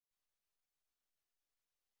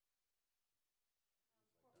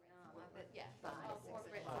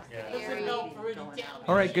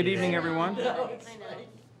All right, good evening, everyone. I'm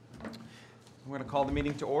going to call the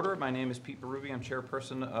meeting to order. My name is Pete Berube. I'm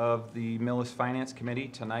chairperson of the Millis Finance Committee.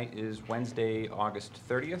 Tonight is Wednesday, August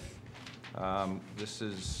 30th.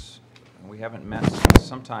 We haven't met since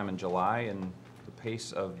sometime in July, and the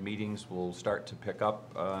pace of meetings will start to pick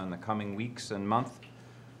up in the coming weeks and months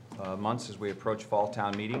as we approach fall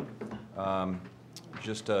town meeting.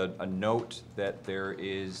 Just a note that there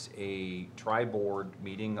is a tri-board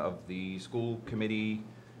meeting of the school committee,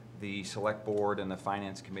 the select board, and the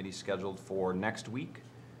finance committee scheduled for next week,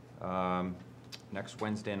 next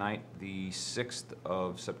Wednesday night, the 6th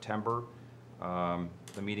of September. The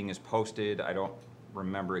meeting is posted. I don't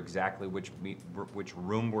remember exactly which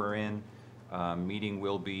room we're in. Meeting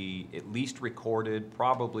will be at least recorded,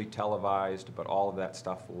 probably televised, but all of that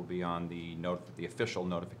stuff will be on the official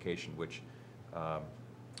notification, which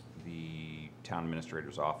the town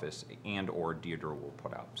administrator's office and/or Deirdre will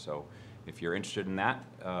put out. So if you're interested in that,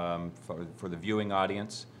 for the viewing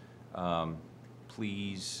audience,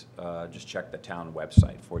 please just check the town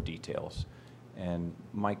website for details. And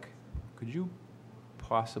Mike, could you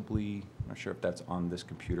possibly, I'm not sure if that's on this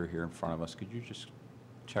computer here in front of us, could you just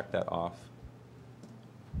check that off?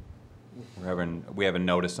 We have a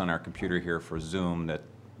notice on our computer here for Zoom that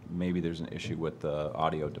maybe there's an issue with the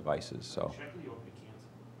audio devices, so.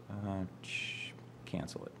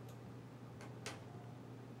 Cancel it.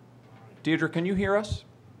 Deirdre, can you hear us?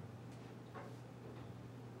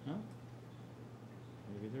 Huh?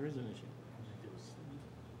 Maybe there is an issue.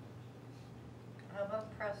 How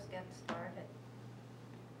about press get started?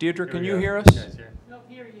 Deirdre, can you hear us? Nope,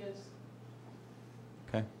 here he is.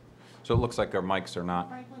 Okay. So it looks like our mics are not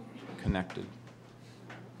connected.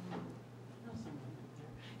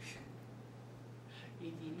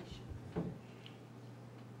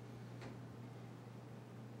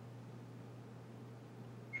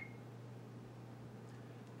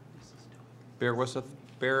 Bear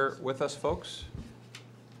with us, folks.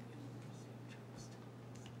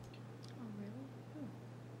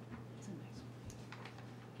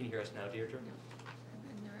 Can you hear us now, Deirdre?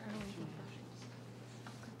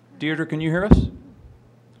 Deirdre, can you hear us?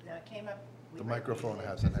 No, it came up. The microphone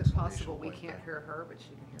has an Is it exclamation possible we point can't there. hear her, but she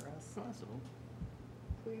can hear us? Possible.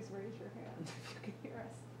 Please raise your hand if you can hear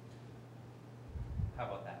us. How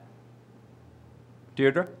about that?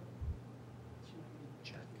 Deirdre?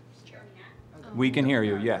 Okay. We can hear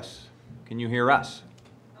you, yes. Can you hear us?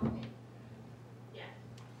 Okay. Yes.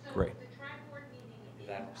 So Great. the tri-board meeting is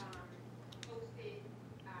posted to be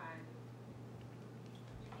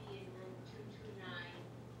in room 229.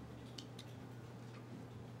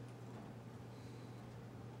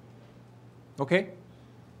 Okay.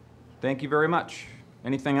 Thank you very much.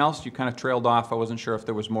 Anything else? You kind of trailed off. I wasn't sure if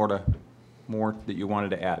there was more that you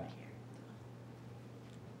wanted to add.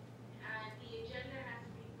 The agenda has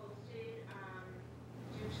to be posted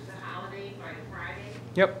due to the holiday by Friday.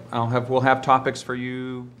 Yep, we'll have topics for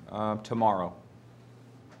you tomorrow.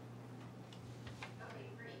 Okay,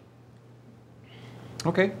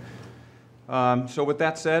 great. Okay. So with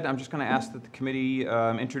that said, I'm just going to ask that the committee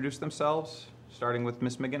introduce themselves, starting with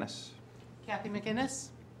Ms. McGinnis. Kathy McInnes.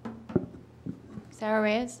 Sarah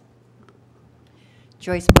Reyes.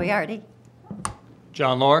 Joyce Boyardi.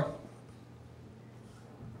 John Lohr.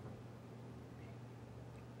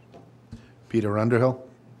 Peter Underhill.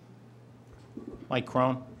 Mike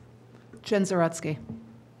Crone. Jen Zaretsky.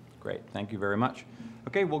 Great, thank you very much.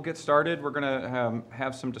 Okay, we'll get started. We're going to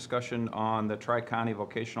have some discussion on the Tri-County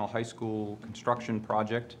Vocational High School construction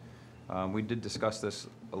project. We did discuss this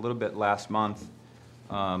a little bit last month.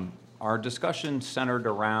 Our discussion centered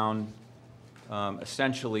around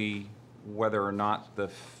essentially whether or not the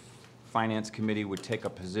Finance Committee would take a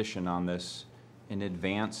position on this in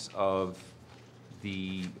advance of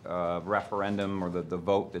the referendum or the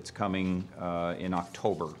vote that's coming in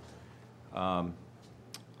October.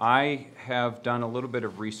 I have done a little bit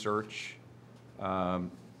of research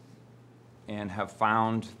and have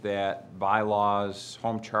found that bylaws,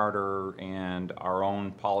 home charter, and our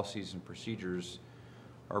own policies and procedures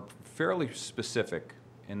are fairly specific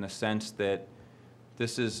in the sense that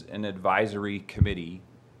this is an advisory committee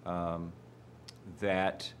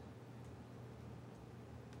that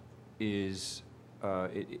is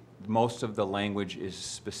most of the language is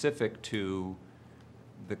specific to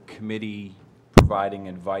the committee providing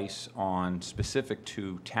advice on specific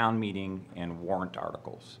to town meeting and warrant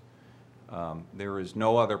articles. There is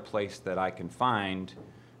no other place that I can find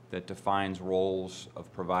that defines roles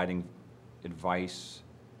of providing advice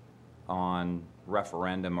on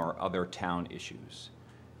referendum or other town issues.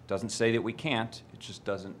 It doesn't say that we can't, it just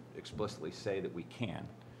doesn't explicitly say that we can.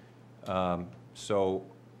 So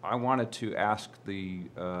I wanted to ask the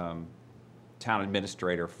town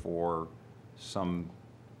administrator for some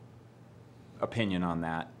opinion on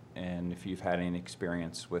that, and if you've had any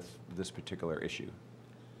experience with this particular issue.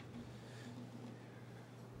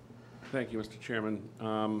 Thank you, Mr. Chairman.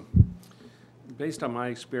 Based on my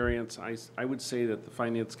experience, I would say that the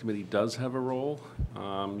Finance Committee does have a role.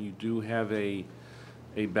 You do have a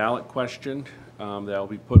ballot question that will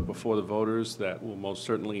be put before the voters that will most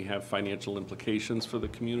certainly have financial implications for the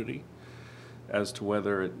community as to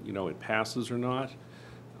whether it passes or not.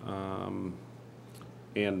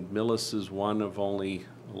 And Millis is one of only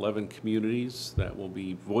 11 communities that will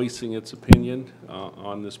be voicing its opinion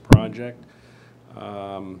on this project,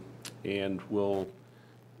 and will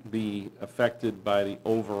be affected by the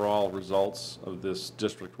overall results of this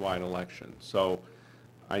district-wide election. So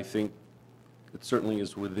I think it certainly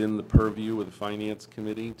is within the purview of the Finance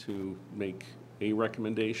Committee to make a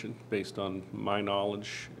recommendation based on my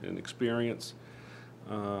knowledge and experience.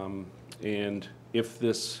 And if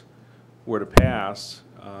this were to pass,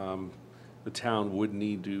 the town would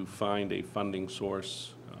need to find a funding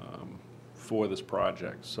source for this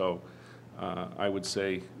project. So I would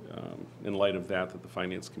say, in light of that the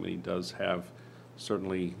Finance Committee does have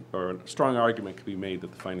certainly, or a strong argument could be made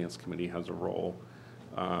that the Finance Committee has a role,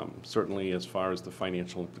 certainly as far as the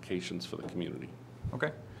financial implications for the community.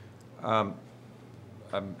 Okay.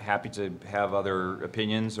 I'm happy to have other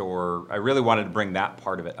opinions, or I really wanted to bring that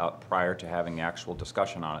part of it up prior to having the actual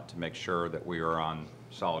discussion on it to make sure that we are on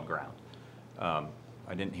solid ground. I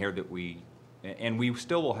didn't hear that and we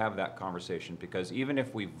still will have that conversation, because even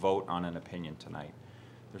if we vote on an opinion tonight,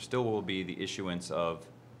 there still will be the issuance of,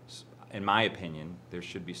 in my opinion, there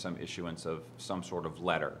should be some issuance of some sort of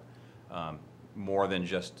letter, more than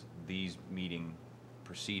just these meeting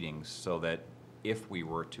proceedings, so that if we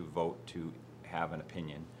were to vote to have an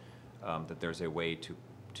opinion, that there's a way to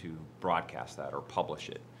broadcast that or publish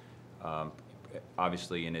it,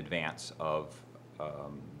 obviously in advance of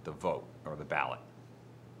the vote or the ballot.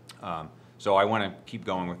 So I want to keep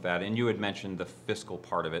going with that. And you had mentioned the fiscal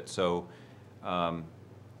part of it. So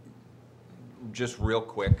just real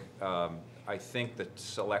quick, I think the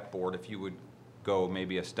select board, if you would go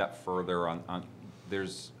maybe a step further on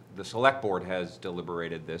the select board has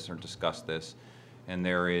deliberated this or discussed this, and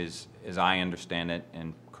there is, as I understand it,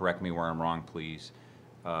 and correct me where I'm wrong, please,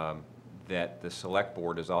 that the select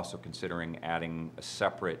board is also considering adding a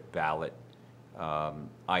separate ballot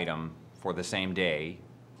item for the same day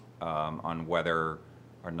on whether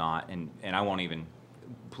or not, and I won't even,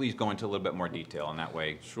 please go into a little bit more detail, and that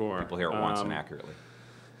way Sure. people hear it once and accurately.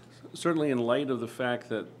 Certainly in light of the fact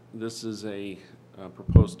that this is a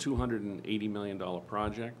proposed $280 million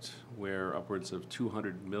project, where upwards of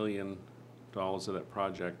 $200 million of that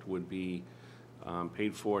project would be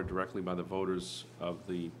paid for directly by the voters of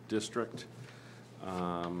the district.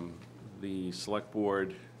 The select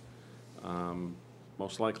board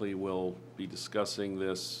most likely will be discussing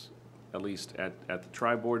this at least at the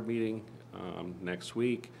tri-board meeting next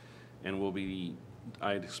week, and will be,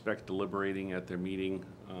 I'd expect, deliberating at their meeting,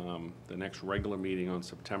 the next regular meeting on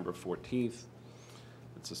September 14th.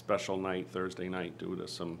 It's a special night, Thursday night, due to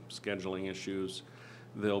some scheduling issues.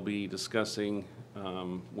 They'll be discussing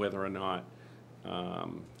whether or not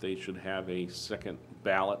they should have a second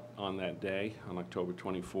ballot on that day, on October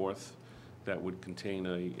 24th, that would contain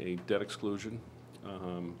a debt exclusion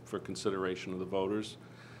for consideration of the voters.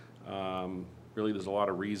 Really, there's a lot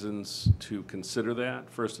of reasons to consider that.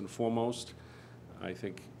 First and foremost, I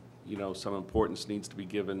think some importance needs to be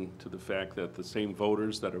given to the fact that the same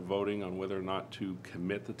voters that are voting on whether or not to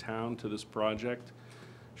commit the town to this project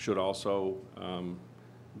should also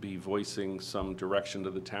be voicing some direction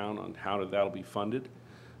to the town on how that'll be funded.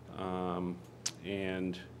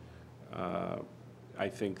 And I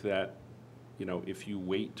think that if you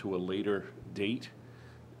wait to a later date,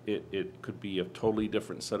 it could be a totally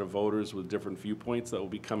different set of voters with different viewpoints that will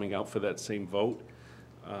be coming out for that same vote.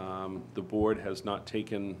 The board has not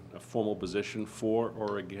taken a formal position for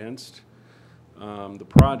or against the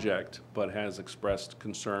project, but has expressed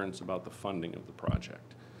concerns about the funding of the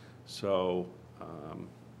project. So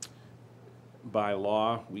by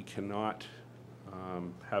law, we cannot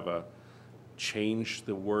change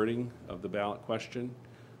the wording of the ballot question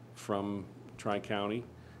from Tri-County.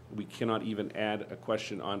 We cannot even add a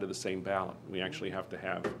question onto the same ballot. We actually have to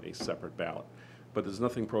have a separate ballot. But there's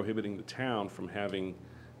nothing prohibiting the town from having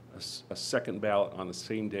a second ballot on the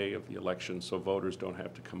same day of the election, so voters don't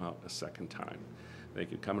have to come out a second time. They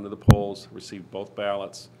could come into the polls, receive both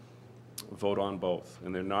ballots, vote on both,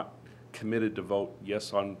 and they're not committed to vote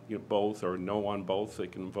yes on both or no on both. They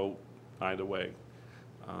can vote either way.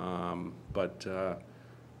 But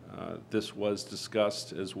This was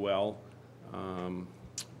discussed as well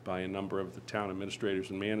by a number of the town administrators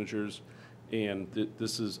and managers, and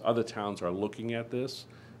other towns are looking at this,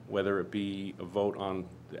 whether it be a vote on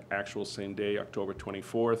the actual same day, October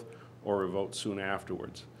 24th, or a vote soon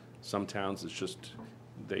afterwards. Some towns, it's just,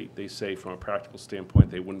 they say from a practical standpoint,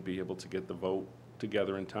 they wouldn't be able to get the vote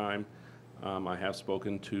together in time. I have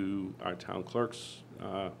spoken to our town clerk's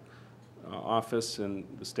office, and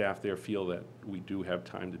the staff there feel that we do have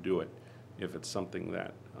time to do it if it's something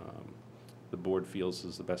that the board feels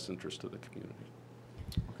is the best interest of the community.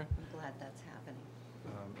 Okay. I'm glad that's happening.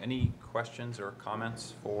 Any questions or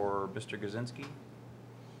comments for Mr. Gazinski?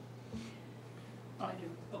 I do.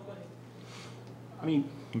 Oh, go ahead. I mean,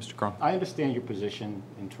 Mr. Cron? I understand your position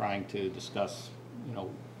in trying to discuss,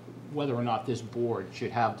 whether or not this board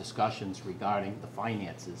should have discussions regarding the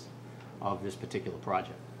finances of this particular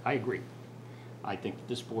project. I agree. I think that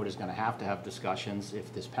this board is going to have discussions,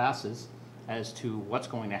 if this passes, as to what's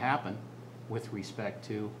going to happen with respect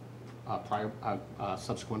to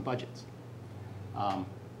subsequent budgets.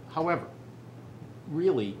 However,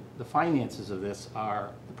 really, the finances of this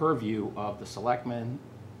are the purview of the selectmen,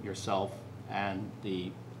 yourself, and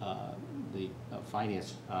the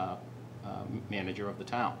finance manager of the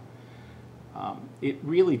town. It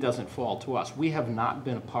really doesn't fall to us. We have not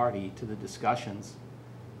been a party to the discussions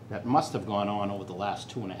that must have gone on over the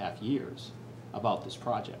last 2.5 years about this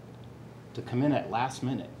project. To come in at last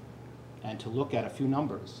minute and to look at a few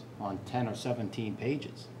numbers on 10 or 17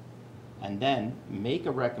 pages and then make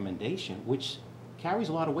a recommendation, which carries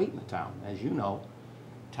a lot of weight in the town. As you know,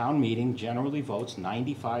 town meeting generally votes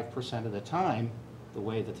 95% of the time the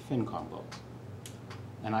way that the FinCom votes.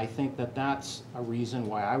 And I think that that's a reason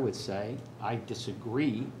why I would say I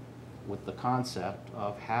disagree with the concept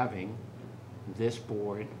of having this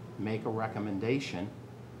board make a recommendation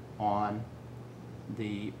on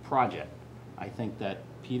the project. I think that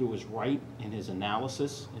Peter was right in his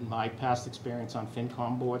analysis. In my past experience on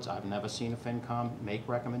FinCom boards, I've never seen a FinCom make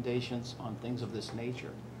recommendations on things of this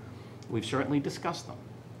nature. We've certainly discussed them.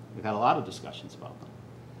 We've had a lot of discussions about them.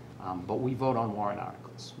 But we vote on warrant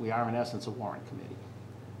articles. We are, in essence, a warrant committee,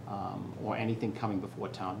 or anything coming before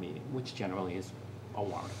town meeting, which generally is a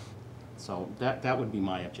warrant. So that would be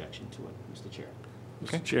my objection to it, Mr. Chair.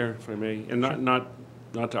 Mr. Chair, if I may, and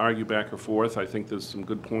not to argue back or forth, I think there's some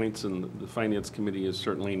good points, and the Finance Committee is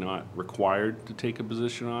certainly not required to take a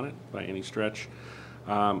position on it by any stretch.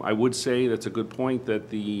 I would say that's a good point that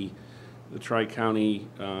the Tri-County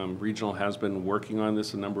Regional has been working on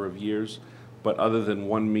this a number of years, but other than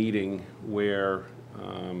one meeting where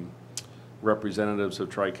representatives of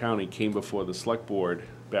Tri-County came before the Select Board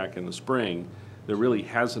back in the spring, there really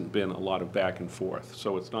hasn't been a lot of back and forth.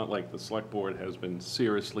 So it's not like the Select Board has been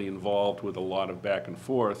seriously involved with a lot of back and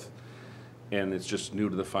forth, and it's just new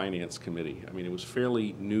to the Finance Committee. I mean, it was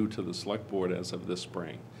fairly new to the Select Board as of this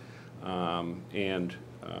spring.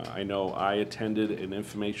 I know I attended an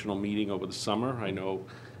informational meeting over the summer. I know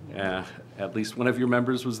at least one of your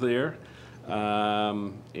members was there.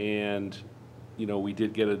 We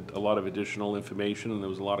did get a lot of additional information, and there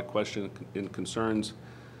was a lot of questions and concerns,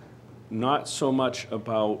 not so much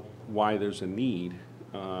about why there's a need,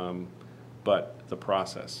 but the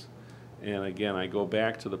process. And again, I go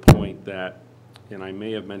back to the point that, and I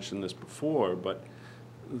may have mentioned this before, but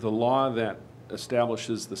the law that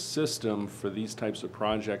establishes the system for these types of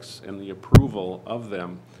projects and the approval of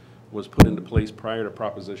them was put into place prior to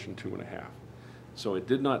Proposition 2.5. So it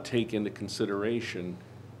did not take into consideration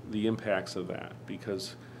the impacts of that,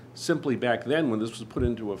 because simply back then when this was put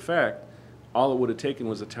into effect, all it would have taken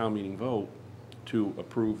was a town meeting vote to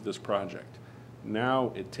approve this project.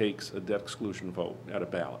 Now it takes a debt exclusion vote at a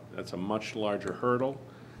ballot. That's a much larger hurdle,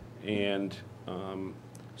 and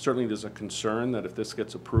certainly there's a concern that if this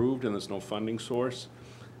gets approved and there's no funding source,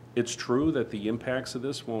 it's true that the impacts of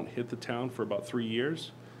this won't hit the town for about 3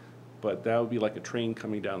 years, but that would be like a train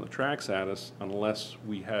coming down the tracks at us unless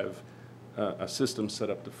we have a system set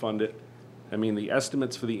up to fund it. I mean, the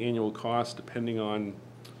estimates for the annual cost, depending on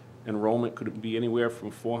enrollment, could be anywhere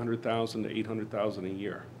from $400,000 to $800,000 a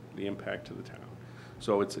year, the impact to the town.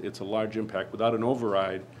 So it's a large impact. Without an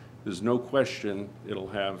override, there's no question it'll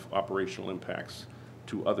have operational impacts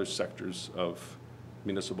to other sectors of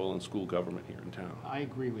municipal and school government here in town. I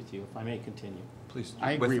agree with you, if I may continue. Please,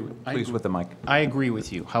 I agree with the mic. I agree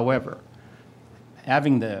with you. However,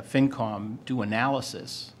 having the FinCom do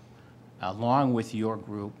analysis along with your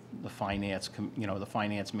group, the finance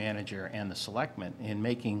manager and the selectmen, in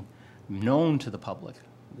making known to the public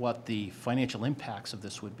what the financial impacts of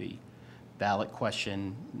this would be, ballot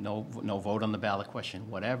question, no vote on the ballot question,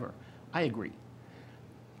 whatever, I agree.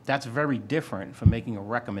 That's very different from making a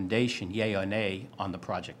recommendation, yea or nay, on the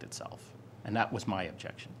project itself. And that was my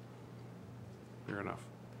objection. Fair enough.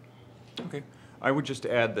 Okay. I would just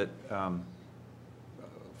add that,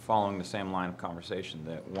 following the same line of conversation,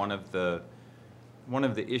 that one of the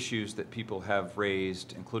issues that people have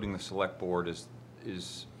raised, including the select board,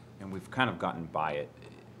 is, and we've kind of gotten by it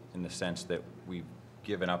in the sense that we've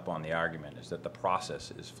given up on the argument, is that the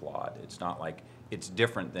process is flawed. It's not like, it's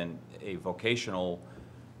different than a vocational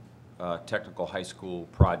technical high school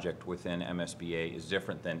project within MSBA is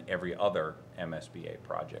different than every other MSBA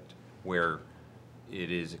project, where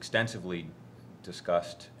it is extensively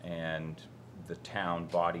discussed and the town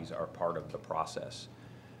bodies are part of the process,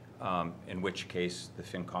 in which case the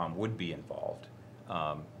FinCom would be involved.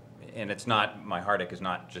 And it's not, my heartache is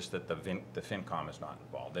not just that the FinCom is not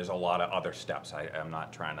involved. There's a lot of other steps. I'm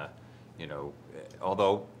not trying to, you know,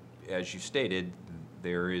 although, as you stated,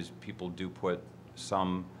 people do put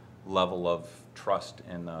some level of trust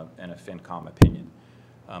in a FinCom opinion.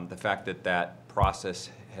 The fact that that process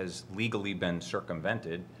has legally been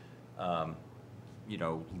circumvented, you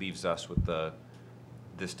know, leaves us with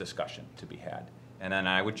this discussion to be had. And then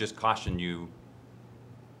I would just caution you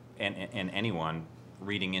and anyone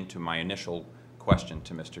reading into my initial question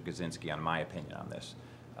to Mr. Gazinski on my opinion on this.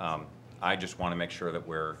 I just want to make sure that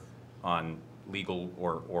we're on legal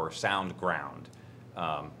or sound ground.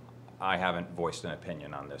 I haven't voiced an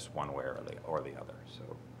opinion on this one way or the other.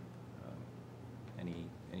 So,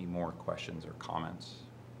 any more questions or comments,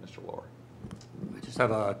 Mr. Lohr? I just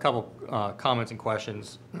have a couple comments and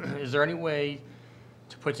questions. Is there any way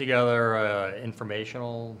to put together an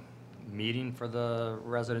informational meeting for the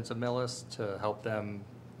residents of Millis to help them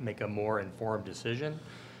make a more informed decision?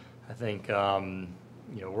 I think you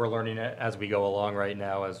know, we're learning it as we go along right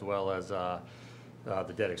now, as well as the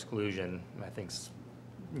debt exclusion. I think,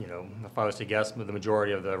 you know, if I was to guess, the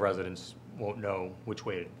majority of the residents won't know which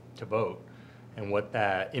way to vote and what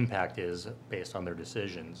that impact is based on their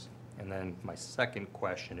decisions. And then my second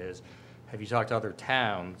question is, have you talked to other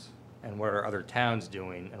towns, and what are other towns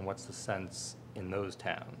doing, and what's the sense in those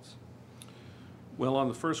towns? Well, on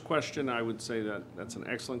the first question, I would say that that's an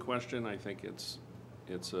excellent question. I think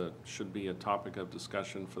should be a topic of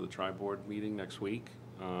discussion for the tri-board meeting next week.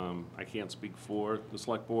 I can't speak for the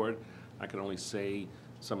select board. I can only say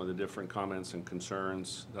some of the different comments and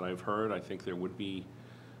concerns that I've heard. I think there would be,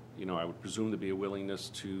 you know, I would presume to be a willingness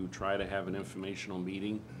to try to have an informational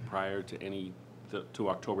meeting prior to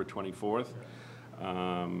October 24th.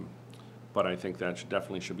 But I think that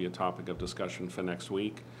definitely should be a topic of discussion for next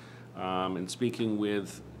week. And speaking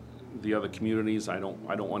with the other communities, I don't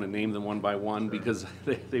want to name them one by one because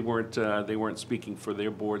they weren't speaking for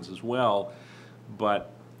their boards as well.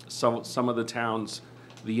 But some of the towns,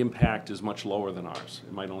 the impact is much lower than ours.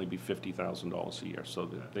 It might only be $50,000 a year, so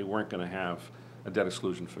they weren't going to have a debt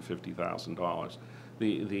exclusion for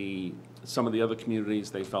 $50,000. Some of the other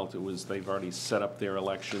communities, they felt they've already set up their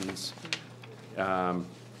elections,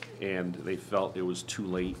 and they felt it was too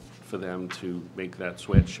late for them to make that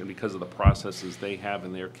switch. And because of the processes they have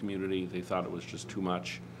in their community, they thought it was just too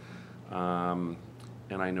much.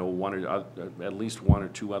 And I know at least one or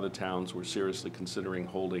two other towns were seriously considering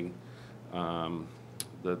holding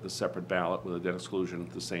the separate ballot with a debt exclusion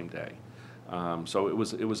the same day. So it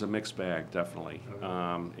was a mixed bag, definitely.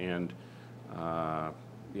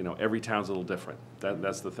 You know, every town's a little different.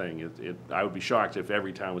 That's the thing. I would be shocked if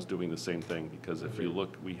every town was doing the same thing, because if you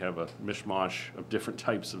look, we have a mishmash of different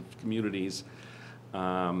types of communities,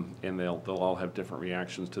 and they'll all have different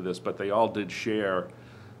reactions to this. But they all did share,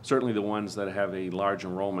 certainly the ones that have a large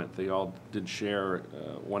enrollment, they all did share,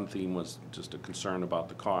 one theme was just a concern about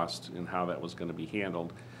the cost and how that was going to be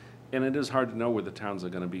handled. And it is hard to know where the towns are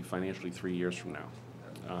going to be financially 3 years from now,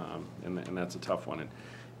 and that's a tough one. And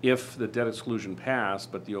if the debt exclusion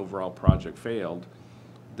passed, but the overall project failed,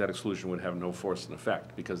 debt exclusion would have no force and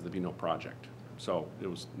effect because there'd be no project. So it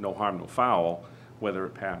was no harm, no foul, whether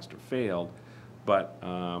it passed or failed. But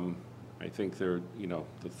I think the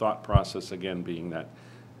thought process again being that,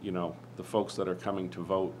 you know, the folks that are coming to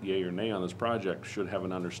vote yea or nay on this project should have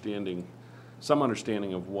an understanding, some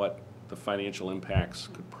understanding of what the financial impacts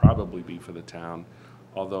could probably be for the town,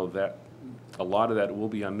 although a lot of that will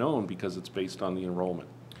be unknown because it's based on the enrollment.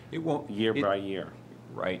 It won't year by year.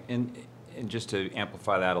 Right, and just to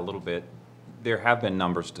amplify that a little bit, there have been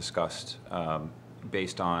numbers discussed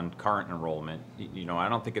based on current enrollment. You know, I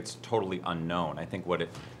don't think it's totally unknown. I think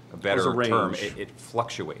a better term, it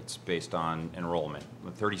fluctuates based on enrollment.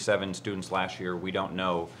 With 37 students last year, we don't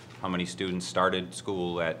know how many students started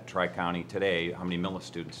school at Tri-County today, how many Millis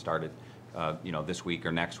students started, you know, this week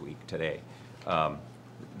or next week today.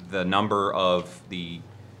 The number of the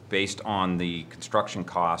based on the construction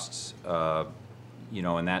costs, you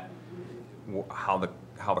know, and that, how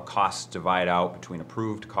the costs divide out between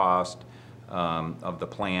approved cost of the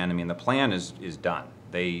plan. I mean, the plan is done.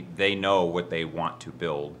 They know what they want to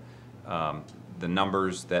build. The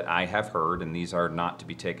numbers that I have heard, and these are not to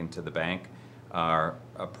be taken to the bank, are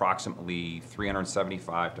approximately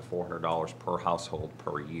 $375 to $400 per household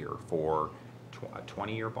per year for a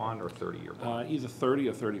 20-year bond or 30-year bond. Either 30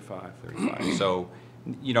 or 35. 35. So,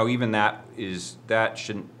 you know, even that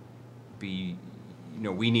shouldn't be, you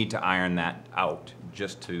know, we need to iron that out,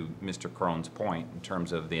 just to Mr. Crone's point, in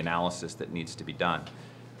terms of the analysis that needs to be done.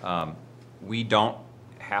 We don't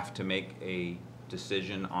have to make a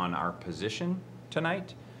decision on our position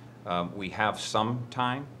tonight. We have some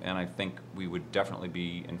time, and I think we would definitely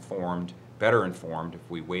be better informed if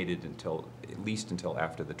we waited at least until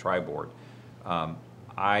after the tri-board.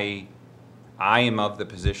 I am of the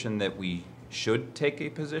position that we should take a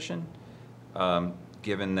position,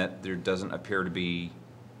 given that there doesn't appear to be,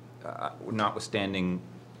 notwithstanding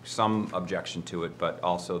some objection to it, but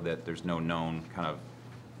also that there's no known kind of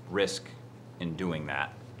risk in doing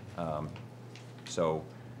that.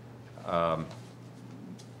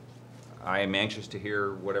 I am anxious to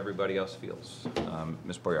hear what everybody else feels.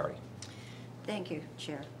 Ms. Boyardi. Thank you,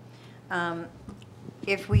 Chair.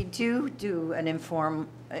 If we do an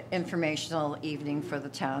informational evening for the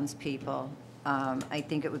townspeople, I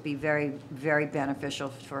think it would be very, very beneficial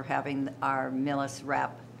for having our Millis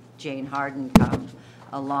rep, Jane Harden, come,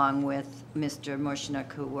 along with Mr.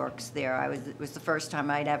 Mushnick, who works there. It was the first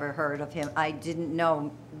time I'd ever heard of him. I didn't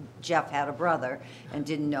know Jeff had a brother and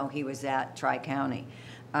didn't know he was at Tri-County.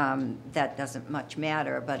 That doesn't much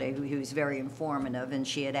matter, but he was very informative, and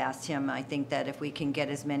she had asked him, I think that if we can get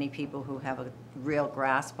as many people who have a real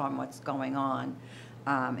grasp on what's going on,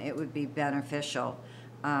 it would be beneficial.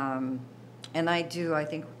 And I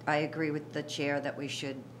think I agree with the chair that we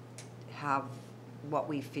should have what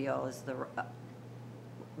we feel is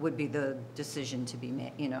would be the decision to be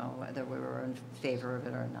made, you know, whether we were in favor of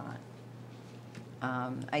it or not.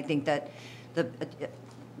 I think that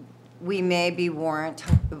we may be warrant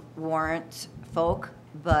folk,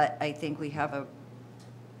 but I think we have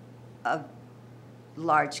a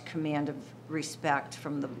large command of respect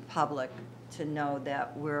from the public to know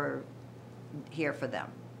that we're here for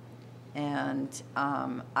them. And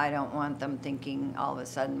I don't want them thinking all of a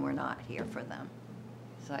sudden we're not here for them.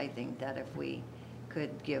 So I think that if we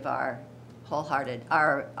could give our wholehearted,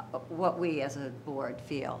 what we as a board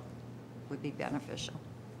feel would be beneficial.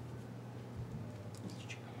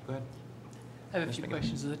 Go ahead. I have a Ms. few McGinn.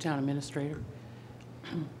 questions of the town administrator.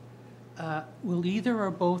 Will either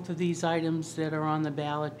or both of these items that are on the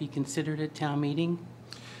ballot be considered at town meeting?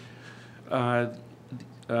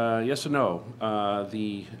 Yes and no.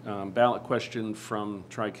 The ballot question from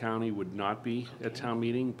Tri-County would not be at town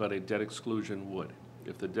meeting, but a debt exclusion would.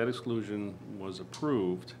 If the debt exclusion was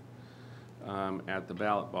approved at the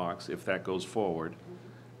ballot box, if that goes forward,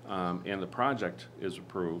 and the project is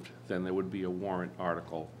approved, then there would be a warrant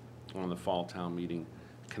article on the fall town meeting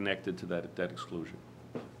connected to that debt exclusion.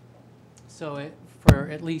 So for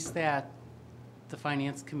at least that, the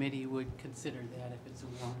finance committee would consider that if it's a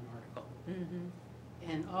warrant article. Mm-hmm.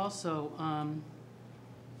 And also,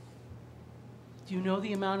 do you know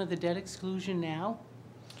the amount of the debt exclusion now?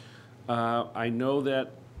 I know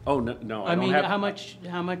that, oh, no, I I don't mean, have. how much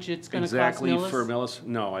it's gonna cost Exactly Millis? for Millis?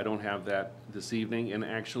 No, I don't have that this evening. And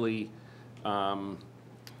actually,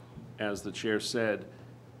 as the chair said,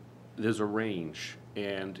 there's a range,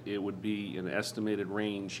 and it would be an estimated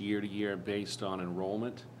range year to year based on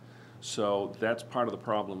enrollment. So that's part of the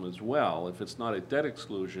problem as well. If it's not a debt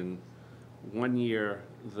exclusion, one year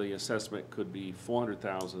the assessment could be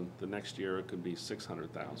 $400,000, the next year it could be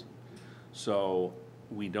 $600,000. So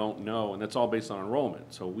we don't know, and that's all based on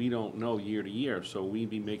enrollment. So we don't know year to year. So we'd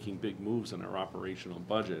be making big moves in our operational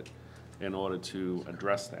budget in order to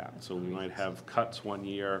address that. So we might have cuts one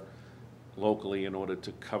year locally in order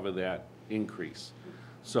to cover that increase.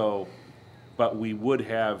 So, but we would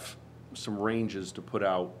have some ranges to put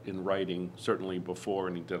out in writing, certainly before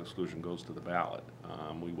any debt exclusion goes to the ballot.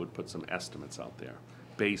 We would put some estimates out there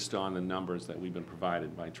based on the numbers that we've been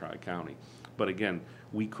provided by Tri-County. But again,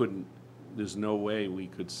 we couldn't, there's no way we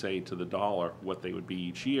could say to the dollar what they would be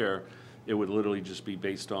each year. It would literally just be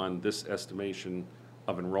based on this estimation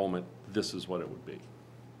of enrollment, this is what it would be.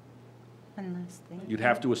 One last thing. You'd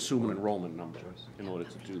have to assume an enrollment number in order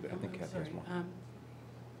to do that. I think Kathy has Sorry, more.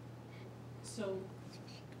 So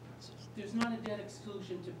there's not a debt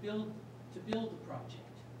exclusion to build the project.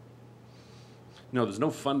 No, there's no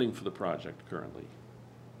funding for the project currently.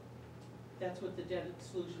 That's what the debt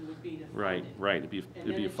exclusion would be to fund Right, it. right, it'd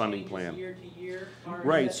be a funding And plan. then it changes year to year? or is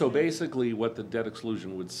Right, so that- basically what the debt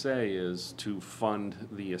exclusion would say is to fund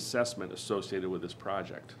the assessment associated with this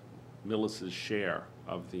project, Millis's share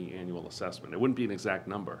of the annual assessment. It wouldn't be an exact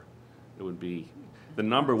number. It would be, the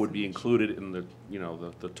number would be included in the, you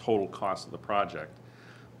know, the total cost of the project.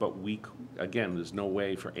 But again, there's no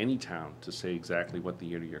way for any town to say exactly what the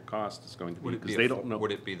year-to-year cost is going to be, Would it because be, they don't know.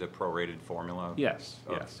 would it be the prorated formula? Yes,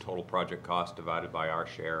 Of yes. total project cost divided by our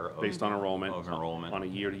share of. Based on enrollment. Of enrollment. On a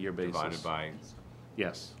year-to-year basis. Divided by.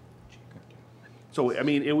 Yes. So, I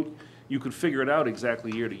mean, you could figure it out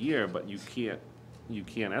exactly year to year, but you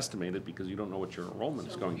can't estimate it because you don't know what your enrollment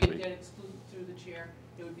is So going it to would be be. a debt exclusion, through the chair,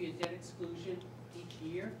 it would be a debt exclusion each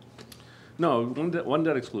year? No, one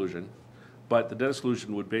debt exclusion, but the debt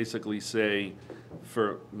exclusion would basically say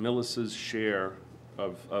for Millis's share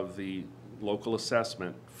of the local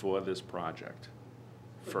assessment for this project.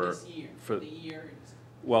 For this year, for the year?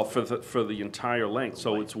 Well, for the entire length,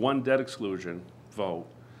 so it's one debt exclusion vote,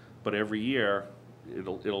 but every year,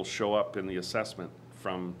 it'll show up in the assessment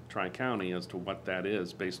from Tri-County as to what that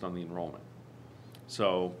is based on the enrollment.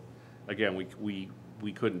 So, again,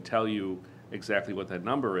 we couldn't tell you exactly what that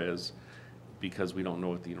number is because we don't know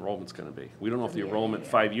what the enrollment's gonna be. We don't know if the enrollment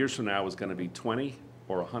 5 years from now is gonna be 20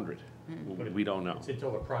 or 100. We don't know. It's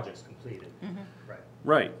until the project's completed. Right.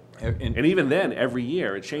 Right. And- And even then, every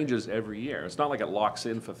year, it changes every year. It's not like it locks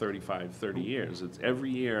in for 35, 30 years. It's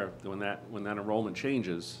every year, when that enrollment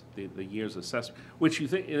changes, the year's assessment, which you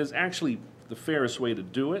think is actually the fairest way to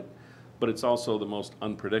do it, but it's also the most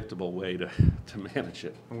unpredictable way to manage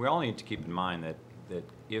it. And we all need to keep in mind that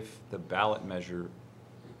if the ballot measure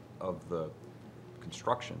of the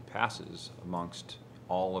construction passes amongst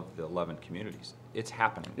all of the 11 communities, it's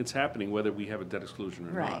happening. It's happening whether we have a debt exclusion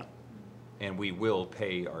or Right. not. And we will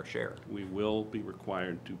pay our share. We will be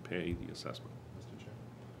required to pay the assessment. Mr.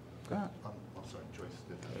 Chair? I'm sorry, Joyce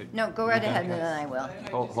did. No, go right ahead, and then I will.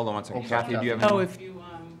 Hold on one second. Oh, Kathy, do you have Oh, any? if you,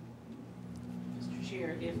 Mr.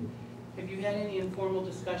 Chair, have you had any informal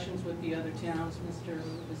discussions with the other towns, Mr.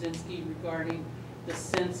 Bazinski, regarding the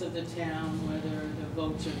sense of the town, whether the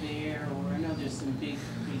votes are there, or I know there's some big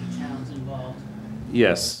towns involved?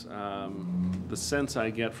 Yes, the sense I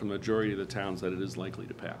get from the majority of the towns that it is likely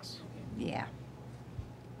to pass. Yeah.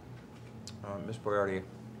 Ms. Boyardi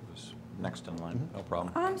was next in line, no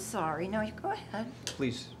problem. I'm sorry, no, you go ahead.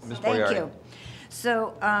 Please, Ms. Boyardi. Thank you.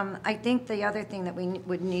 So I think the other thing that we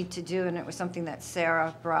would need to do, and it was something that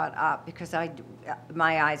Sarah brought up, because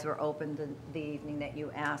my eyes were opened the evening that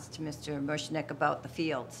you asked Mr. Mushnick about the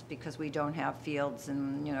fields, because we don't have fields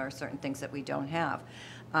and, you know, certain things that we don't have.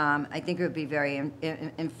 I think it would be very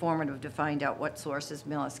informative to find out what sources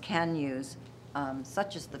Millis can use,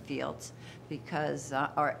 such as the fields, because,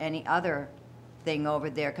 or any other thing over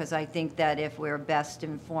there, because I think that if we're best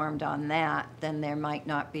informed on that, then there might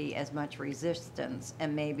not be as much resistance,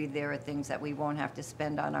 and maybe there are things that we won't have to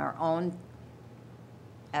spend on our own,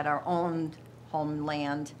 at our own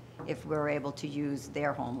homeland, if we're able to use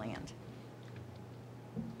their homeland.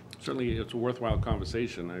 Certainly, it's a worthwhile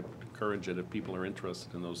conversation. I encourage it if people are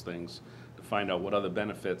interested in those things, to find out what other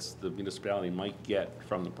benefits the municipality might get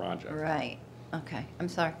from the project. Right, okay, I'm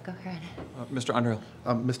sorry, go ahead. Mr. Underhill.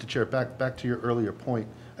 Mr. Chair, back to your earlier point,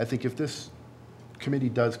 I think if this committee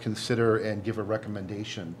does consider and give a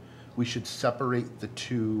recommendation, we should separate the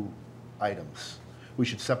two items. We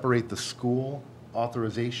should separate the school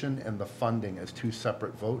authorization and the funding as two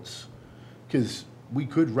separate votes, because we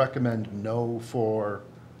could recommend no for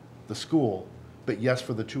the school, but yes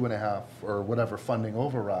for the 2.5 or whatever funding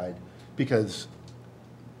override, because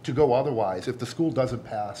to go otherwise, if the school doesn't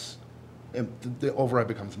pass, the override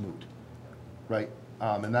becomes moot, right?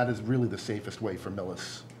 And that is really the safest way for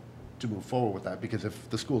Millis to move forward with that, because if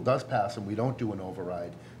the school does pass and we don't do an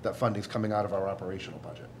override, that funding's coming out of our operational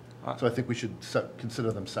budget. So I think we should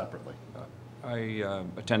consider them separately. I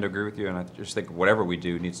tend to agree with you, and I just think whatever we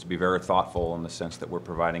do needs to be very thoughtful in the sense that we're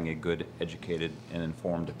providing a good, educated, and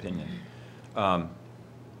informed opinion.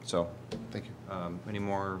 So, Thank you. any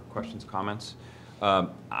more questions, comments?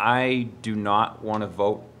 I do not want to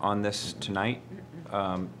vote on this tonight,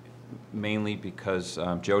 mainly because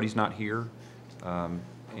Jody's not here,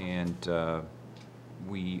 and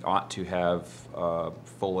we ought to have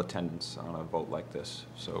full attendance on a vote like this,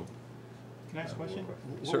 so. Can I ask a question?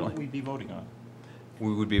 What Certainly. would we be voting on?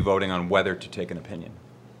 We would be voting on whether to take an opinion,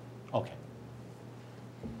 Okay.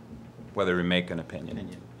 whether to make an opinion.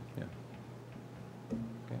 Yeah.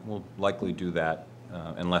 Okay, we'll likely do that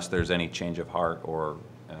unless there's any change of heart or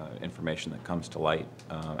information that comes to light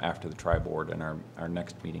after the tri-board and our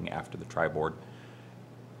next meeting after the tri-board.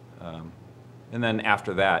 And then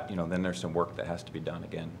after that, then there's some work that has to be done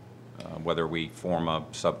again, whether we form a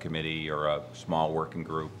subcommittee or a small working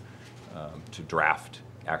group to draft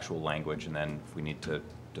actual language, and then if we need to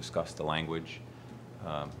discuss the language,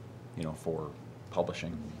 for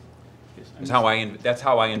publishing. Yes, That's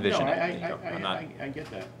how I envision No, it. I'm not- I get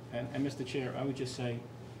that. And Mr. Chair, I would just say,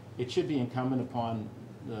 it should be incumbent upon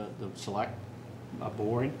the select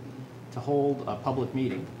board to hold a public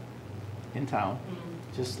meeting in town,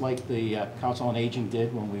 just like the Council on Aging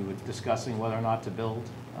did when we were discussing whether or not to build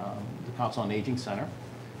the Council on Aging Center.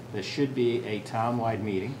 There should be a town-wide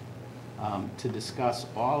meeting to discuss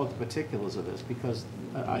all of the particulars of this, because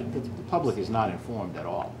the public is not informed at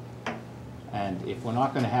all. And if we're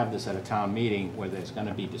not going to have this at a town meeting where there's going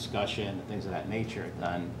to be discussion and things of that nature,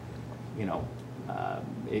 then,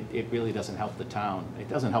 it really doesn't help the town. It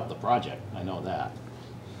doesn't help the project, I know that.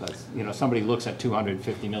 Because, somebody looks at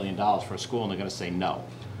 $250 million for a school and they're going to say no.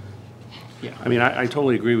 Yeah. I mean, I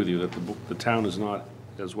totally agree with you that the town is not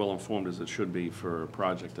as well informed as it should be for a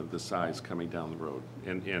project of this size coming down the road.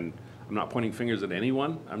 And I'm not pointing fingers at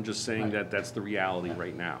anyone, I'm just saying Right. that that's the reality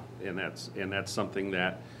right now. And that's something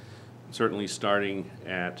that, certainly starting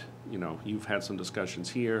at, you've had some discussions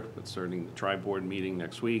here, but starting the tri-board meeting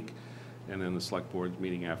next week, and then the select board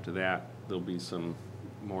meeting after that, there'll be some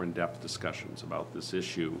more in-depth discussions about this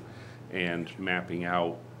issue and mapping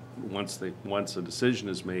out, once a decision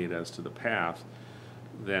is made as to the path,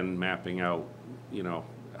 then mapping out,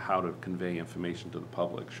 how to convey information to the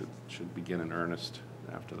public should begin in earnest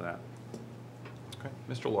after that. Okay,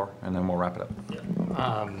 Mr. Lohr, and then we'll wrap it up.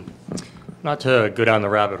 Not to go down the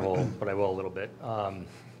rabbit hole, but I will a little bit.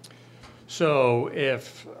 So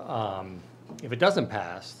if it doesn't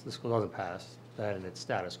pass, the school doesn't pass, then it's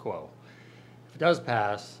status quo. If it does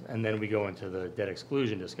pass, and then we go into the debt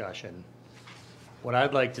exclusion discussion, what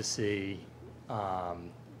I'd like to see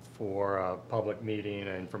for a public meeting,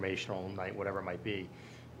 an informational night, whatever it might be,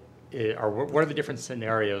 what are the different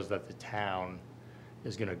scenarios that the town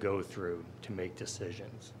is going to go through to make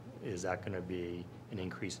decisions? Is that going to be an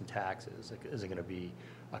increase in taxes? Is it going to be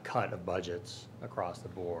a cut of budgets across the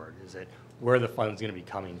board? Is it where the fund's going to be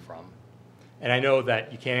coming from? And I know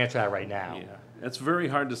that you can't answer that right now. Yeah, it's very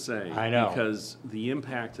hard to say. I know. Because the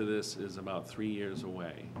impact of this is about 3 years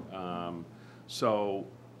away. So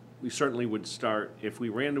we certainly would start, if we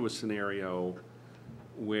ran to a scenario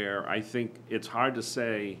where I think it's hard to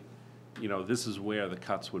say, this is where the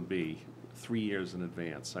cuts would be 3 years in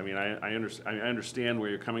advance. I mean, I understand where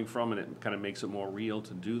you're coming from, and it kind of makes it more real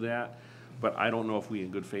to do that, but I don't know if we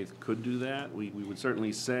in good faith could do that. We would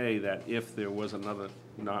certainly say that if there was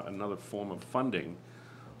not another form of funding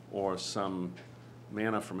or some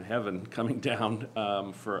manna from heaven coming down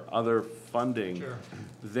for other funding, Sure.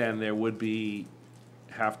 then there would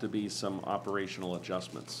have to be some operational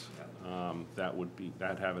adjustments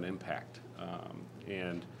that have an impact.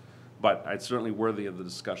 But it's certainly worthy of the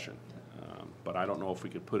discussion. But I don't know if we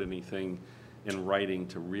could put anything in writing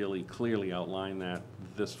to really clearly outline that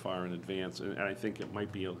this far in advance. And I think it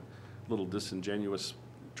might be a little disingenuous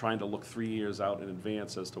trying to look 3 years out in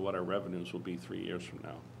advance as to what our revenues will be 3 years from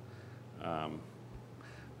now.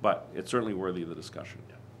 But it's certainly worthy of the discussion.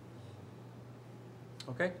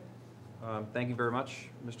 Okay. Thank you very much,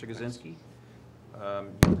 Mr. Gazinski.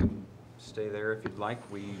 You can stay there if you'd like.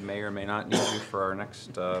 We may or may not need you for our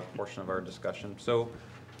next portion of our discussion. So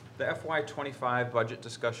the FY25 budget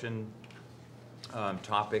discussion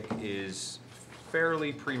topic is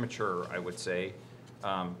fairly premature, I would say.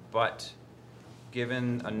 But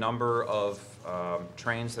given a number of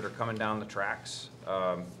trains that are coming down the tracks,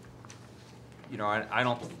 I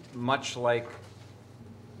don't, much like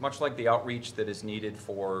the outreach that is needed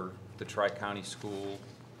for the Tri-County School,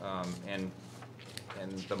 and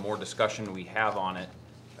the more discussion we have on it,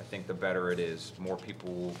 I think the better it is. More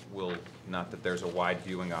people will, not that there's a wide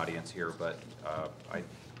viewing audience here, but I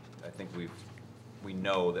think we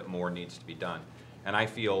know that more needs to be done. And I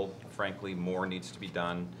feel, frankly, more needs to be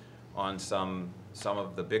done on some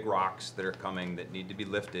of the big rocks that are coming that need to be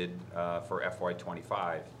lifted for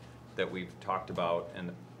FY25 that we've talked about,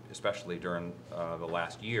 and especially during the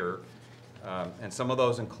last year. And some of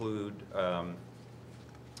those include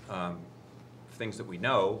things that we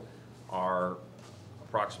know are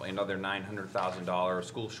approximately another $900,000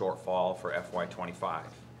 school shortfall for FY25.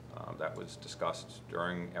 That was discussed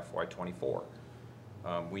during FY24.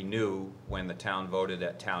 We knew when the town voted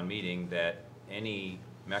at town meeting that any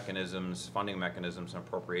funding mechanisms and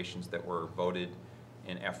appropriations that were voted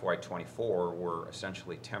in FY24 were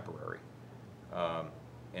essentially temporary,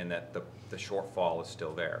 and that the shortfall is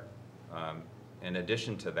still there. In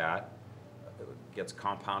addition to that, gets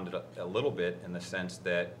compounded a little bit in the sense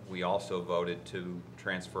that we also voted to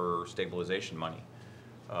transfer stabilization money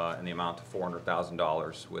in the amount of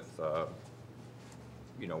 $400,000 with,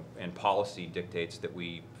 you know, and policy dictates that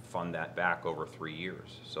we fund that back over 3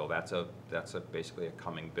 years. So that's basically a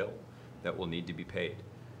coming bill that will need to be paid.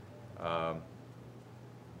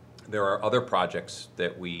 There are other projects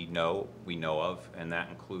that we know of, and that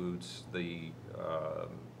includes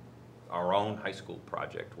our own high school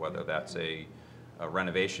project, whether that's a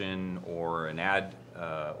renovation or an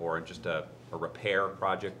or just a repair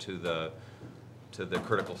project to the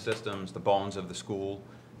critical systems, the bones of the school,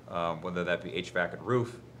 whether that be HVAC and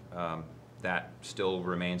roof. That still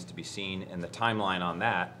remains to be seen, and the timeline on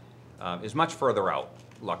that is much further out,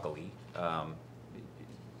 luckily.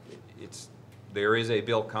 There is a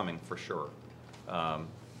bill coming for sure,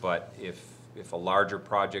 but if a larger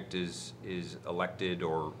project is elected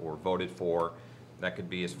or voted for, that could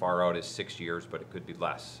be as far out as 6 years, but it could be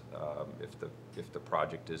less if the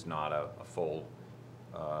project is not a full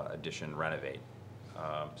addition renovate.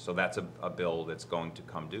 So that's a bill that's going to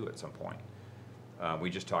come due at some point. We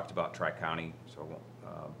just talked about Tri-County, so I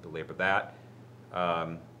won't belabor that.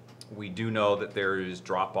 We do know that there is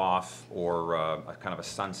drop-off or a kind of a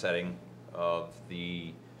sunsetting of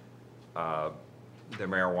the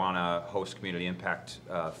marijuana host community impact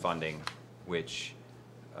funding, which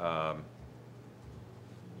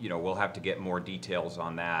you know, we'll have to get more details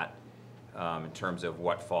on that in terms of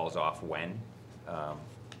what falls off when.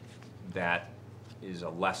 That is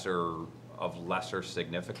of lesser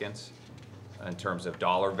significance in terms of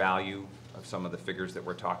dollar value of some of the figures that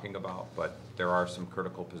we're talking about, but there are some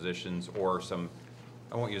critical positions or some,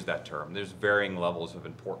 I won't use that term, there's varying levels of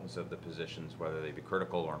importance of the positions, whether they be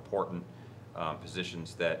critical or important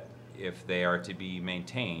positions that if they are to be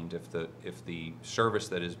maintained, if the service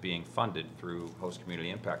that is being funded through host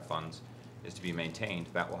community impact funds is to be maintained,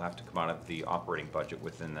 that will have to come out of the operating budget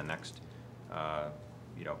within the next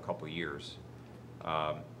you know, couple years.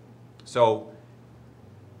 So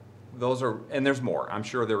those are, and there's more, I'm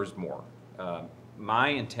sure there is more. My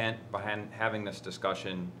intent behind having this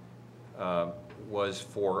discussion was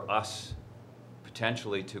for us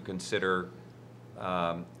potentially to consider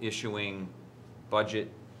issuing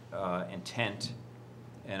budget intent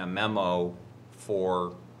and a memo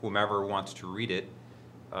for whomever wants to read it,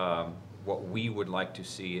 what we would like to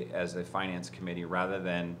see as a finance committee rather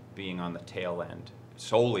than being on the tail end,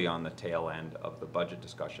 solely on the tail end of the budget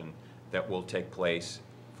discussion that will take place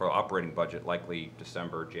for operating budget, likely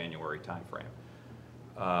December, January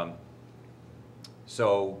timeframe.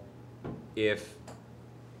 So if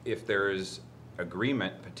there is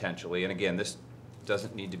agreement potentially, and again, this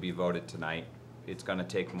doesn't need to be voted tonight, it's going to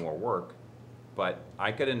take more work, but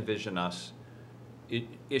I could envision us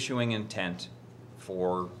issuing intent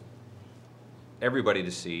for everybody to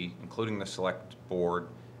see, including the select board,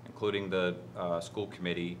 including the school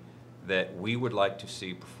committee, that we would like to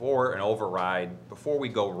see before we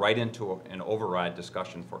go right into an override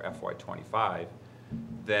discussion for FY25,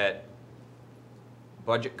 that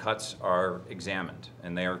budget cuts are examined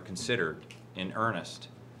and they are considered in earnest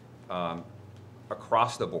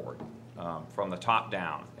across the board, from the top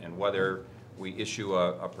down, and whether we issue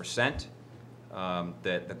a percent,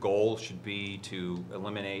 that the goal should be to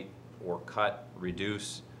eliminate or cut,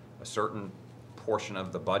 reduce a certain portion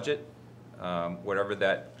of the budget, whatever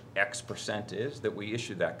that X percent is, that we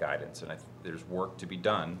issue that guidance. And there's work to be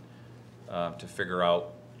done to figure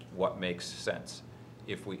out what makes sense.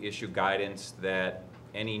 If we issue guidance that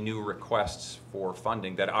any new requests for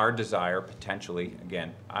funding that our desire potentially,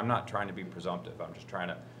 again, I'm not trying to be presumptive, I'm just trying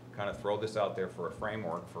to kind of throw this out there for a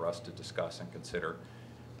framework for us to discuss and consider.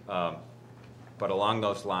 But along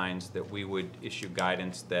those lines, that we would issue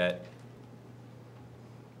guidance that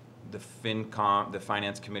the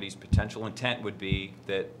Finance Committee's potential intent would be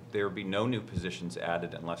that there would be no new positions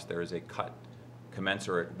added unless there is a cut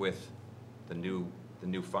commensurate with the new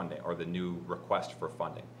funding or the new request for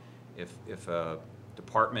funding. If a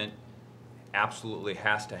department absolutely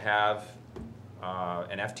has to have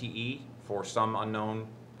an FTE for some unknown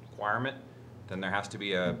requirement, then there has to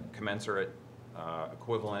be a commensurate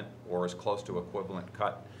equivalent or as close to equivalent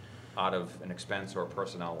cut out of an expense or a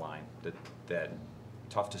personnel line that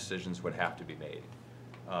tough decisions would have to be made.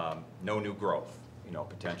 No new growth, you know,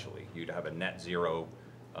 potentially. You'd have a net zero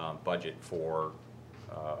budget for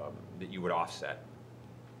that you would offset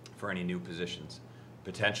for any new positions.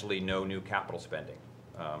 Potentially no new capital spending.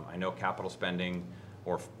 I know capital spending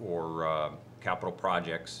or capital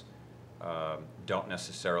projects don't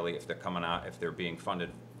necessarily, if they're coming out, if they're being funded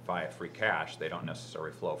via free cash, they don't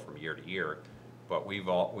necessarily flow from year to year. But we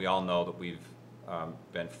all know that we've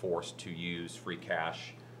been forced to use free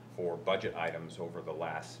cash for budget items over the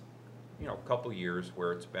last, couple years,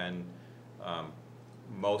 where it's been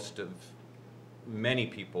many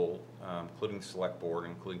people, including the select board,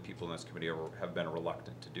 including people in this committee, have been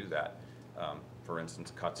reluctant to do that. For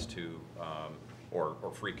instance, cuts to, or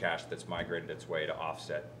free cash that's migrated its way to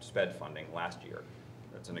offset sped funding last year.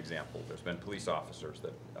 That's an example. There's been police officers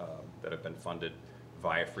that have been funded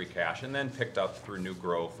via free cash and then picked up through new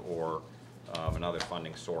growth or another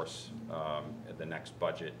funding source at the next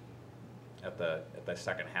budget, at the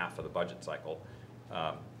second half of the budget cycle.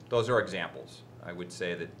 Those are examples. I would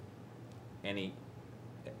say that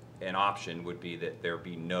an option would be that there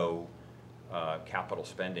be no capital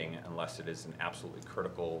spending unless it is an absolutely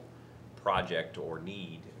critical project or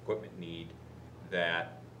equipment need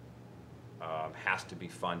that has to be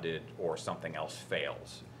funded or something else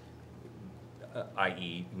fails.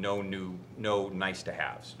 I.e., no nice to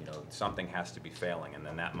haves. Something has to be failing, and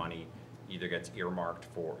then that money either gets earmarked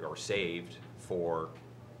for or saved for.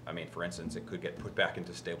 For instance, it could get put back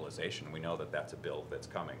into stabilization. We know that that's a bill that's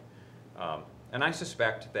coming. And I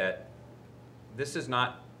suspect that this is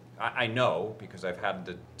not, I know, because I've had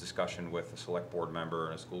the discussion with a select board member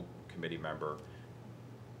and a school committee member.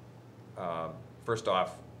 First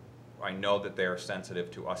off, I know that they're sensitive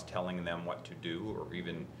to us telling them what to do, or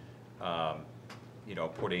even,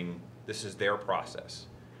 this is their process.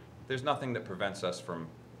 There's nothing that prevents us from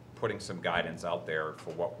putting some guidance out there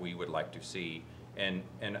for what we would like to see, and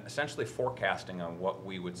essentially forecasting on what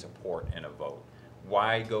we would support in a vote.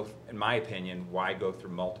 Why go, in my opinion, why go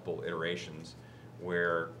through multiple iterations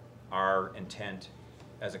where our intent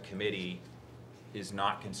as a committee is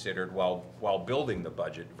not considered while building the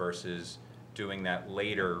budget versus doing that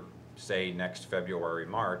later, say next February,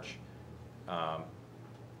 March?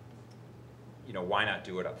 Why not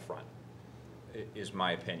do it up front, is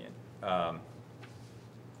my opinion. I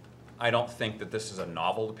don't think that this is a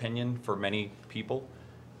novel opinion for many people,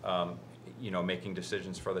 making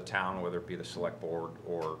decisions for the town, whether it be the select board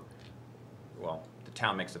or, well, the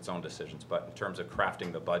town makes its own decisions, but in terms of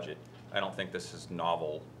crafting the budget, I don't think this is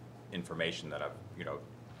novel information that I've,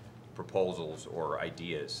 proposals or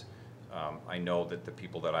ideas. I know that the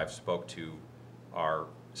people that I've spoke to are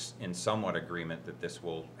in somewhat agreement that this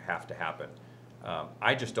will have to happen.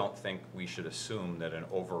 I just don't think we should assume that an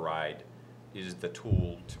override is the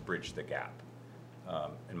tool to bridge the gap,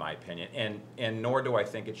 in my opinion. And nor do I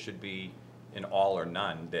think it should be an all or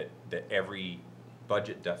none, that every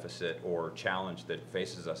budget deficit or challenge that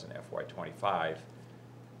faces us in FY25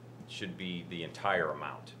 should be the entire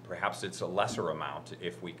amount. Perhaps it's a lesser amount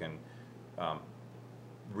if we can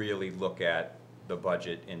really look at the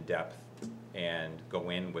budget in depth and go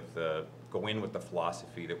in with the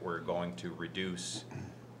philosophy that we're going to reduce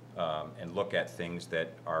and look at things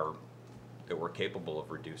that we're capable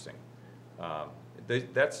of reducing. I'm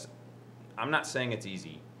not saying it's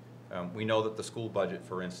easy. We know that the school budget,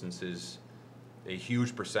 for instance, is a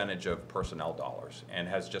huge percentage of personnel dollars and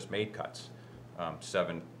has just made cuts,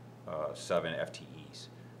 7 FTEs.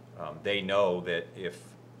 They know that if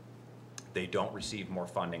they don't receive more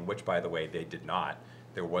funding, which, by the way, they did not,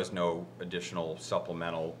 there was no additional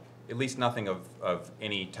supplemental, at least nothing of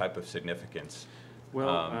any type of significance. Well,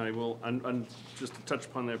 I will, just to touch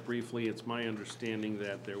upon that briefly, it's my understanding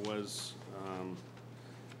that there was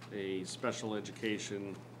a special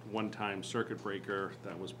education one-time circuit breaker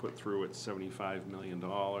that was put through at $75 million,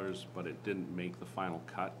 but it didn't make the final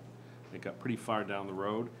cut. It got pretty far down the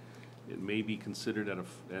road. It may be considered in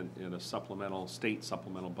a state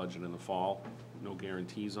supplemental budget in the fall. No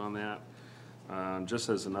guarantees on that. Just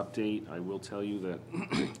as an update, I will tell you that,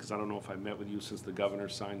 because I don't know if I met with you since the governor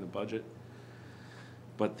signed the budget,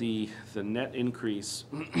 but the net increase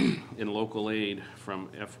in local aid from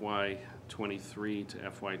FY23 to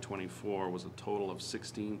FY24 was a total of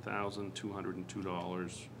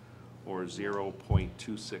 $16,202, or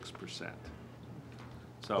 0.26%.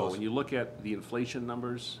 So when you look at the inflation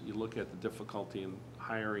numbers, you look at the difficulty in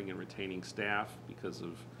hiring and retaining staff because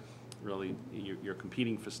of really you're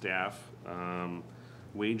competing for staff.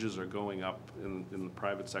 Wages are going up in the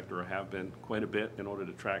private sector, or have been quite a bit, in order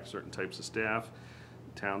to attract certain types of staff.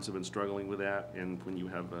 Towns have been struggling with that, and when you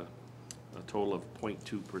have a total of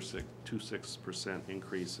 0.26%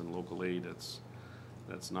 increase in local aid,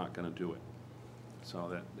 that's not going to do it. So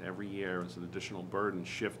that every year is an additional burden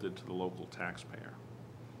shifted to the local taxpayer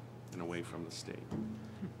and away from the state.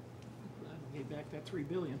 Gave back that $3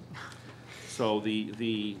 billion. So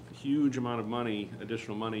the huge amount of money,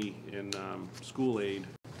 additional money in school aid,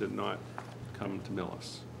 did not come to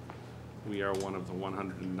Millis. We are one of the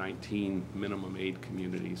 119 minimum aid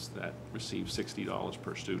communities that receive $60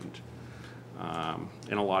 per student.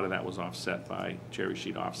 And a lot of that was offset by cherry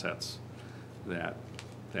sheet offsets that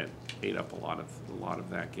ate up a lot of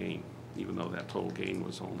that gain, even though that total gain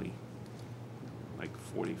was only like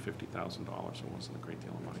 $40,000-$50,000. It wasn't a great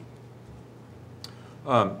deal of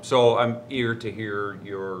money. So I'm eager to hear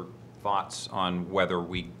your thoughts on whether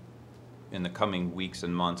we, in the coming weeks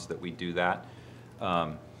and months, that we do that.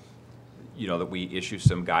 You know, that we issue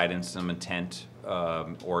some guidance, some intent,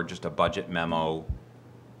 or just a budget memo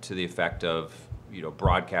to the effect of, you know,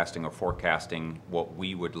 broadcasting or forecasting what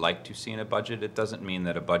we would like to see in a budget. It doesn't mean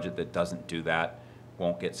that a budget that doesn't do that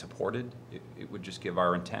won't get supported. It would just give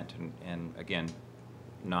our intent, and again,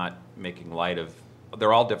 not making light of,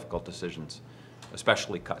 they're all difficult decisions,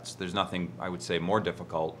 especially cuts. There's nothing, I would say, more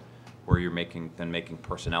difficult where you're making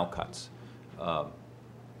personnel cuts.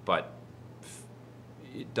 But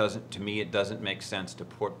it doesn't, to me, it doesn't make sense to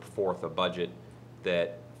put forth a budget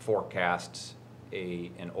that forecasts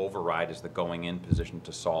an override as the going in position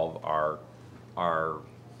to solve our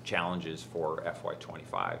challenges for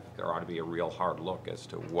FY25. There ought to be a real hard look as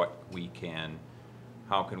to what we can,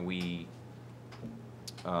 how can we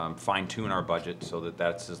fine tune our budget so that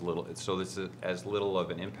that's as little, so this is as little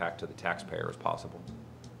of an impact to the taxpayer as possible.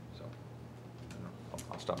 So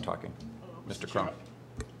I'll stop talking. Mr. Crum.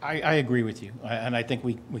 I agree with you, and I think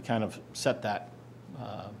we kind of set that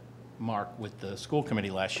mark with the school committee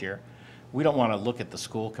last year. We don't want to look at the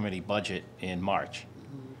school committee budget in March.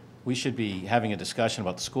 We should be having a discussion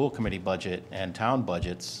about the school committee budget and town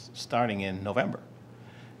budgets starting in November.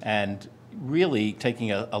 And really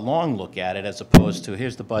taking a long look at it as opposed to,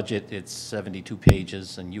 here's the budget, it's 72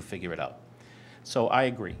 pages, and you figure it out. So I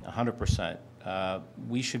agree, 100%.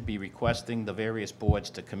 We should be requesting the various boards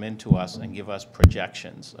to come into us and give us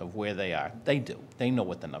projections of where they are. They do. They know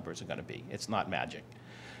what the numbers are going to be. It's not magic.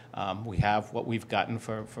 We have what we've gotten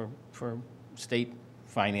for state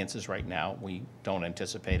finances right now. We don't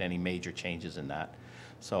anticipate any major changes in that.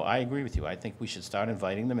 So I agree with you. I think we should start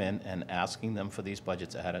inviting them in and asking them for these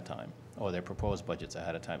budgets ahead of time, or their proposed budgets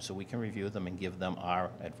ahead of time, so we can review them and give them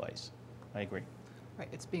our advice. I agree. Right,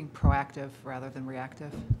 it's being proactive rather than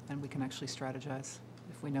reactive, and we can actually strategize.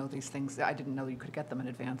 If we know these things, I didn't know you could get them in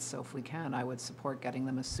advance, so if we can, I would support getting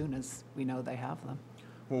them as soon as we know they have them.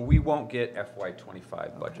 Well, we won't get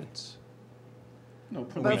FY25 budgets. No,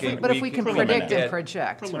 But if we, can- but if we we can can predict get- and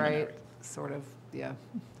project, right, Preliminary. sort of, yeah.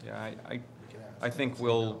 Yeah, I think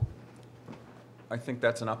I think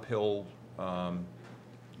that's an uphill,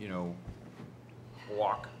 you know,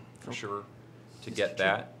 walk for sure to get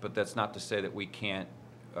that, but that's not to say that we can't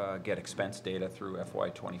get expense data through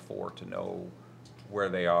FY24 to know where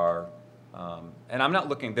they are. And I'm not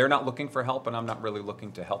looking, they're not looking for help, and I'm not really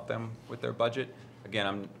looking to help them with their budget. Again,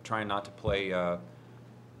 I'm trying not to play, you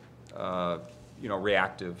know,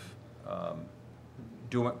 reactive,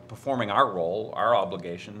 performing our role, our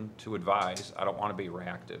obligation to advise. I don't want to be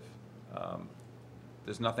reactive.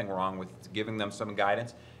 There's nothing wrong with giving them some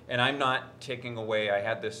guidance. And I'm not taking away, I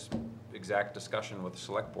had this exact discussion with a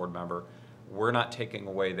select board member, we're not taking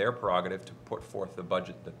away their prerogative to put forth the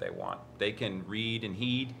budget that they want. They can read and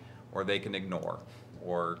heed, or they can ignore,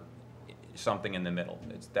 or something in the middle.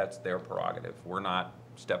 That's their prerogative. We're not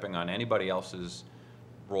stepping on anybody else's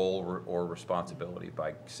role or responsibility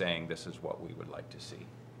by saying this is what we would like to see.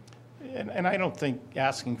 And I don't think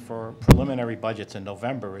asking for preliminary budgets in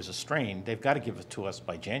November is a strain. They've got to give it to us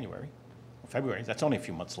by January, February. That's only a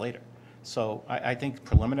few months later. So I think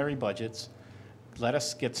preliminary budgets, let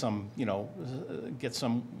us get some, you know, get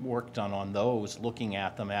some work done on those, looking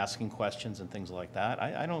at them, asking questions and things like that.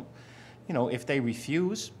 I don't, you know, if they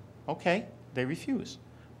refuse, okay, they refuse.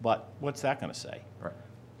 But what's that going to say? Right.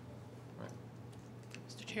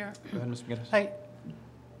 Mr. Chair, Go ahead, Ms. McGinnis.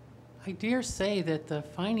 I dare say that the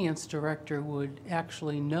finance director would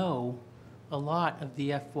actually know a lot of the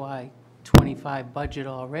FY25 budget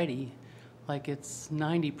already, like it's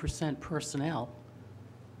 90% personnel.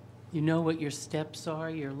 You know what your steps are,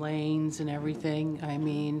 your lanes and everything. I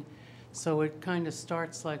mean, so it kind of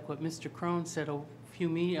starts like what Mr. Crone said a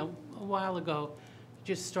while ago.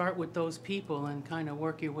 Just start with those people and kind of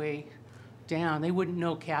work your way down. They wouldn't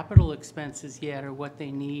know capital expenses yet or what they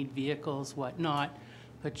need, vehicles, whatnot,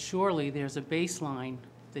 but surely there's a baseline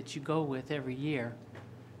that you go with every year.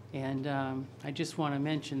 And I just want to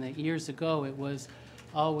mention that years ago it was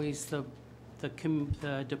always the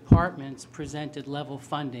departments presented level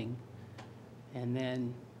funding, and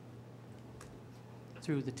then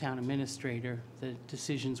through the town administrator, the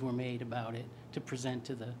decisions were made about it to present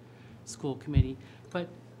to the school committee. But,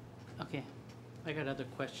 okay, I got other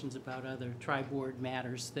questions about other tri-board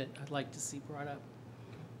matters that I'd like to see brought up.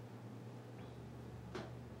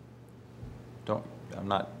 Don't,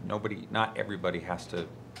 not everybody has to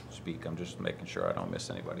speak. I'm just making sure I don't miss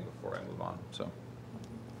anybody before I move on, so.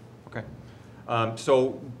 Okay.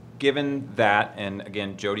 So given that, and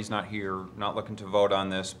again, Jody's not here, not looking to vote on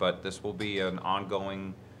this, but this will be an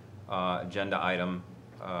ongoing agenda item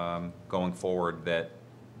going forward that,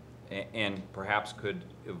 and perhaps could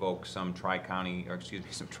evoke some tri-county, or excuse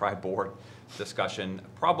me, some tri-board discussion.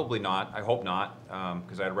 Probably not, I hope not,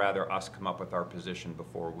 because I'd rather us come up with our position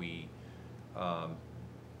before we,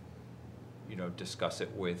 you know, discuss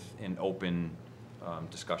it with an open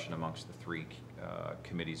discussion amongst the three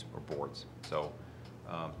committees or boards. So,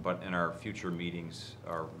 but in our future meetings,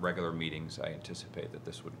 our regular meetings, I anticipate that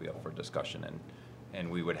this would be up for discussion, and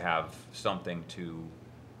we would have something to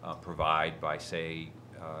provide by, say,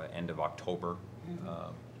 end of October.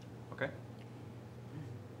 Okay?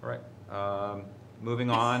 All right. Moving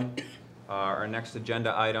on, our next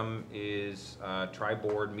agenda item is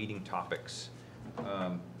tri-board meeting topics.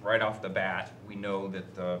 Right off the bat, we know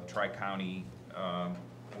that the tri-county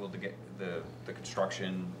will get the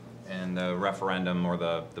construction and the referendum or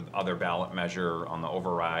the other ballot measure on the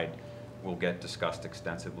override will get discussed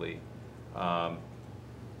extensively.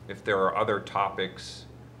 If there are other topics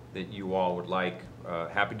that you all would like,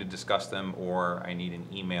 happy to discuss them, or I need an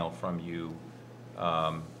email from you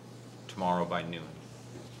tomorrow by noon.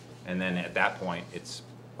 And then at that point, it's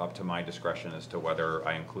up to my discretion as to whether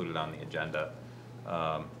I include it on the agenda.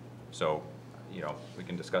 So, you know, we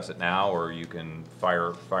can discuss it now, or you can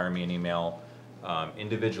fire me an email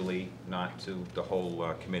individually, not to the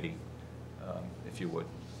whole committee, if you would.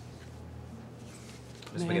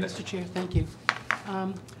 Ms. May I, McGinnis? Mr. Chair, thank you.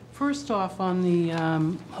 First off, on the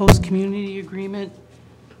host community agreement,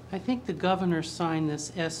 I think the governor signed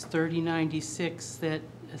this S-3096 that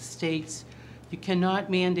states you cannot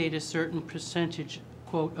mandate a certain percentage,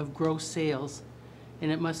 quote, of gross sales,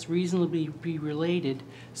 and it must reasonably be related.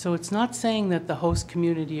 So it's not saying that the host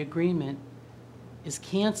community agreement is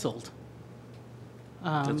canceled.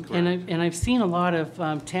 That's correct. And I've seen a lot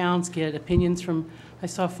of towns get opinions from, I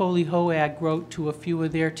saw Foley Hoag wrote to a few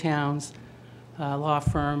of their towns, law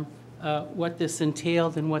firm, what this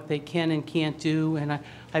entailed and what they can and can't do. And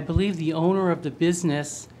I believe the owner of the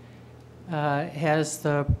business has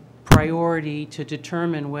the priority to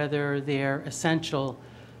determine whether they're essential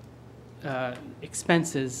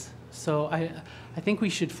expenses. So I think we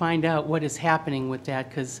should find out what is happening with that,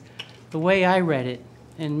 because the way I read it,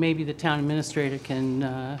 and maybe the town administrator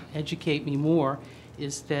can educate me more,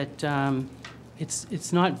 is that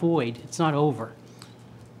it's not void, it's not over.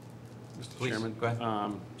 Mr. Please, Chairman? go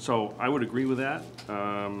ahead. So I would agree with that.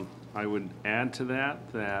 I would add to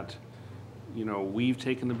that, you know, we've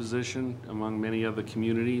taken the position among many other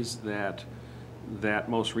communities that that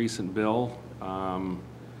most recent bill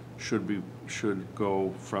should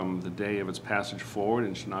go from the day of its passage forward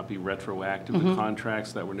and should not be retroactive to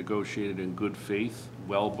contracts that were negotiated in good faith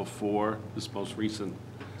well before this most recent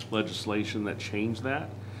legislation that changed that.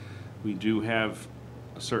 We do have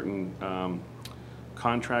certain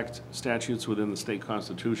contract statutes within the state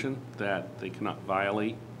constitution that they cannot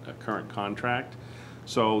violate a current contract.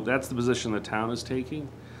 So that's the position the town is taking.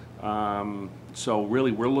 So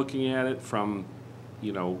really, we're looking at it from,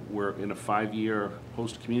 you know, we're in a 5-year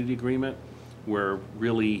host community agreement. We're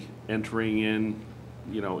really entering in,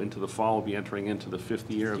 you know, into the fall, we'll be entering into the 5th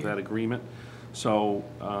year of that agreement. So,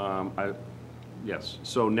 yes,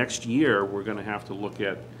 so next year, we're gonna have to look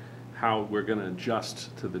at how we're gonna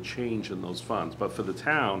adjust to the change in those funds. But for the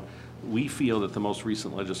town, we feel that the most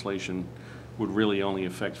recent legislation would really only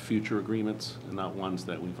affect future agreements and not ones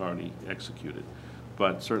that we've already executed.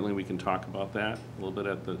 But certainly we can talk about that a little bit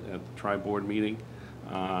at the tri-board meeting.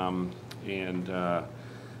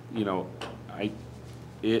 You know,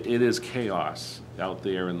 it is chaos out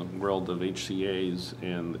there in the world of HCA's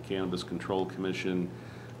and the Cannabis Control Commission.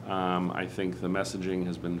 I think the messaging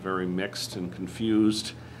has been very mixed and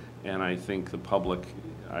confused, and I think the public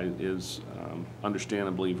is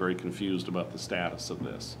understandably very confused about the status of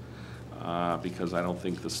this, because I don't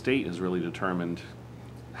think the state has really determined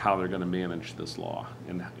how they're going to manage this law.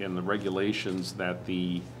 And the regulations that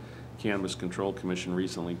the Cannabis Control Commission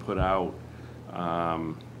recently put out,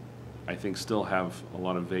 I think still have a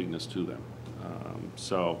lot of vagueness to them.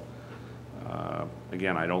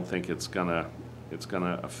 Again, I don't think it's gonna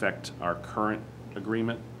affect our current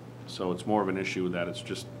agreement. So it's more of an issue that it's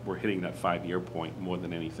just, we're hitting that 5-year point more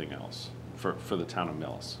than anything else for the town of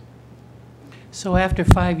Millis. So after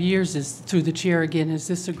 5 years, is, through the chair again, is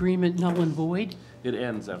this agreement null and void? It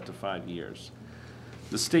ends after 5 years.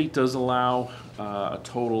 The state does allow a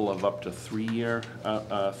total of up to 3 year,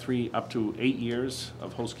 up to 8 years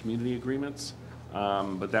of host community agreements.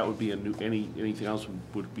 But that would be a new, anything else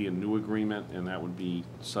would be a new agreement, and that would be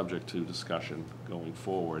subject to discussion going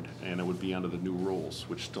forward, and it would be under the new rules,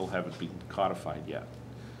 which still haven't been codified yet.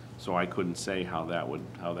 So I couldn't say how that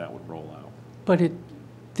would roll out. But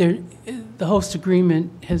the host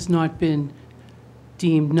agreement has not been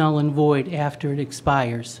deemed null and void after it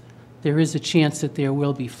expires. There is a chance that there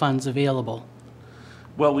will be funds available.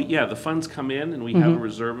 Well, yeah, the funds come in, and we have a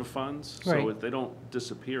reserve of funds, so Right. they don't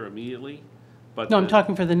disappear immediately, but. No, I'm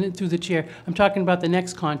talking through the chair, I'm talking about the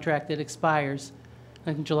next contract that expires.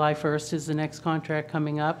 Like July 1st is the next contract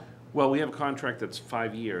coming up. Well, we have a contract that's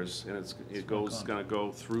 5 years, and gonna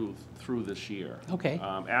go through this year. Okay.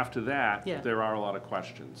 After that, Yeah. there are a lot of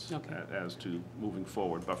questions Okay. as to moving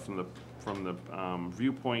forward. But from the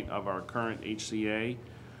viewpoint of our current HCA,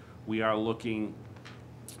 we are looking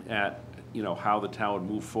at, how the town would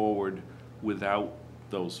move forward without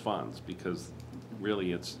those funds, because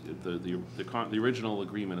really it's, the original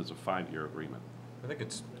agreement is a 5-year agreement. I think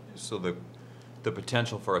it's, so the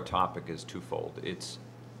potential for a topic is twofold. It's,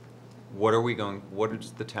 what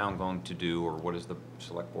is the town going to do, or what is the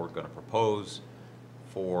select board going to propose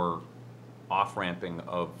for off-ramping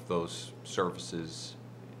of those services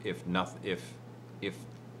if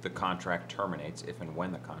the contract terminates, if and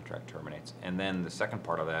when the contract terminates? And then the second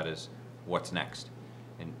part of that is, what's next?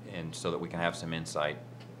 And so that we can have some insight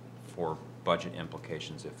for budget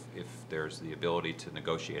implications if there's the ability to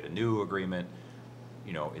negotiate a new agreement.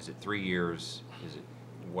 Is it 3 years? Is it,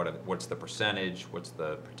 what's the percentage? What's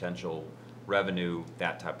the potential revenue?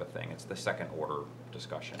 That type of thing. It's the second order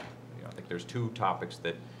discussion. I think there's two topics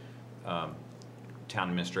that town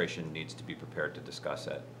administration needs to be prepared to discuss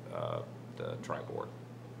at the tri-board.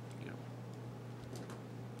 Yeah.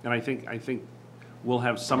 And I think we'll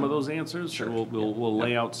have some of those answers. Sure. We'll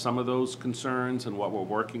lay out some of those concerns and what we're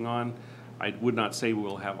working on. I would not say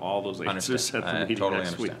we'll have all those answers at the meeting Totally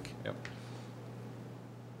next week. understand. Yep.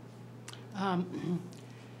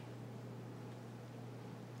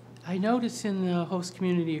 I notice in the host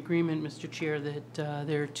community agreement, Mr. Chair, that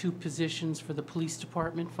there are 2 positions for the police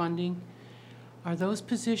department funding. Are those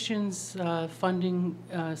positions funding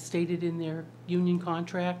stated in their union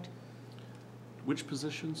contract? Which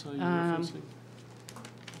positions are you referencing?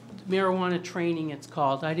 Marijuana training, it's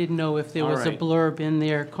called. I didn't know if there was a All right. blurb in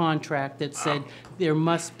their contract that said there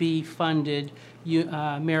must be funded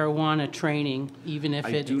marijuana training, even if I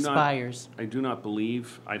it do not- expires. I do not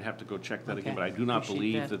believe, I'd have to go check that again, Okay. but I do not Appreciate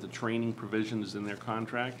believe that. that the training provision is in their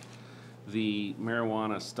contract. The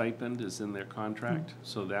marijuana stipend is in their contract,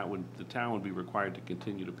 so the town would be required to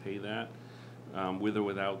continue to pay that, with or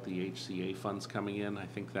without the HCA funds coming in. I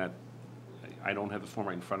think that, I don't have the form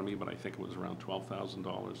right in front of me, but I think it was around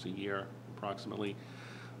 $12,000 a year approximately.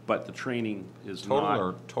 But the training is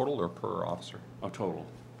not. Total or per officer? Oh, total.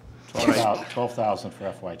 12,000 for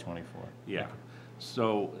FY '24. Yeah,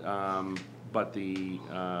 so, but the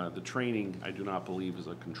training, I do not believe is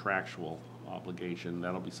a contractual obligation.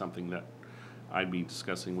 That'll be something that I'd be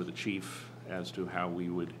discussing with the chief as to how we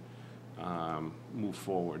would move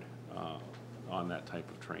forward on that type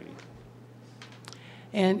of training.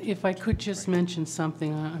 And if I could just mention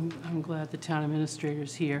something, I'm glad the town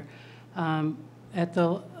administrator's here. At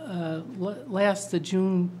the the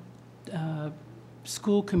June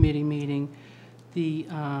school committee meeting, the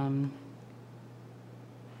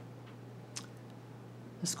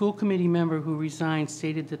school committee member who resigned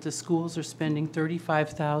stated that the schools are spending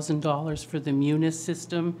 $35,000 for the Munis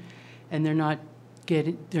system, and they're not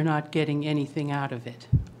getting anything out of it,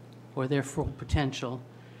 or their full potential.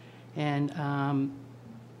 And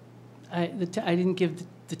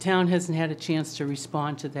the town hasn't had a chance to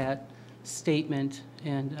respond to that statement,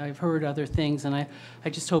 and I've heard other things, and I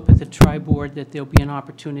just hope at the tri-board that there'll be an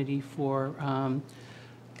opportunity for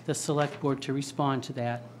the select board to respond to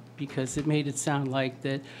that, because it made it sound like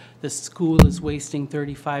that the school is wasting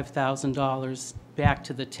 $35,000 back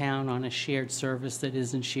to the town on a shared service that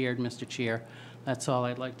isn't shared, Mr. Chair. That's all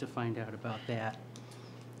I'd like to find out about that.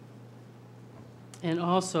 And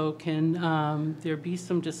also, can there be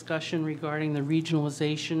some discussion regarding the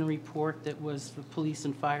regionalization report that was for police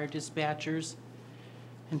and fire dispatchers?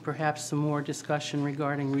 And perhaps some more discussion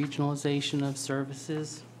regarding regionalization of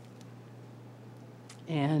services?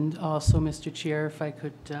 And also, Mr. Chair, if I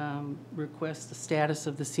could request the status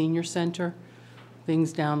of the senior center,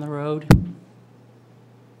 things down the road.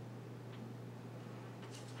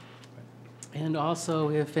 And also,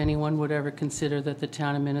 if anyone would ever consider that the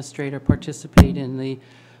town administrator participate in the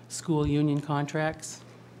school union contracts.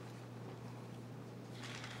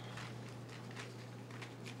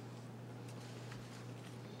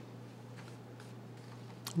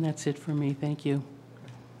 And that's it for me. Thank you.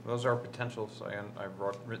 Those are potentials.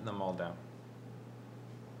 I've written them all down.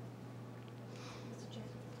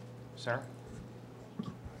 Sarah?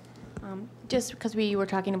 Just because we were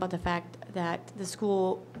talking about the fact that the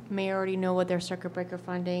school may already know what their circuit breaker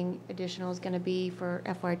funding additional is going to be for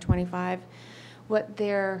FY25, what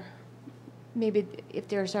their, maybe if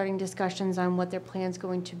they're starting discussions on what their plan's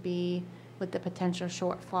going to be with the potential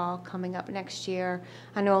shortfall coming up next year.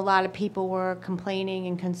 I know a lot of people were complaining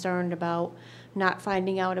and concerned about not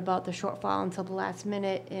finding out about the shortfall until the last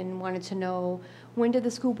minute and wanted to know, when did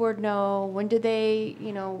the school board know? When did they,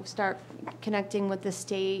 start connecting with the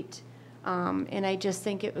state? And I just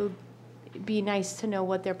think it would be nice to know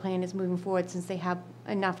what their plan is moving forward, since they have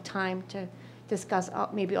enough time to discuss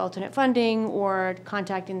maybe alternate funding or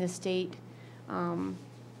contacting the state,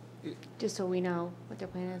 just so we know what their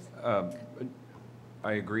plan is.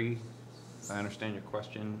 I agree. I understand your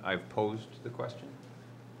question. I've posed the question.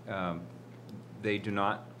 They do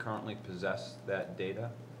not currently possess that data,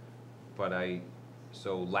 but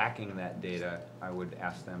so lacking that data, I would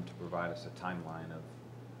ask them to provide us a timeline of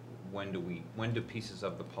when do pieces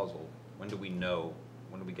of the puzzle, when do we know,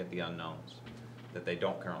 when do we get the unknowns that they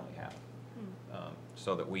don't currently have,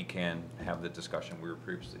 so that we can have the discussion we were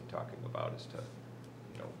previously talking about as to,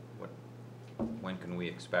 when can we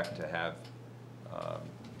expect to have a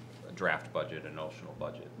draft budget, a notional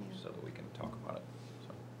budget, so that we can talk about it.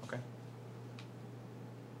 So, okay.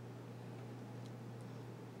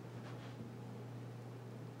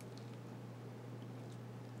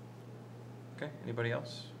 Okay, anybody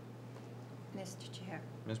else? Mr. Chair,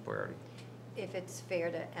 Ms. Boyardi? if it's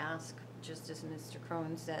fair to ask, just as Mr.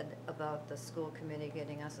 Crone said, about the school committee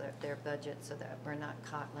getting us their budget so that we're not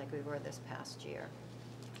caught like we were this past year.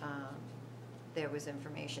 There was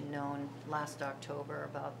information known last October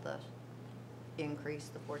about the increase,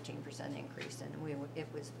 the 14% increase, and it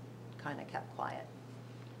was kind of kept quiet.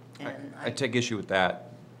 And I take issue with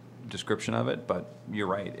that description of it, but you're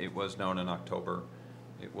right, it was known in October.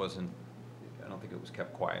 It wasn't, I don't think it was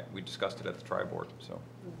kept quiet. We discussed it at the tri-board, so,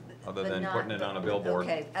 other than putting it on a billboard.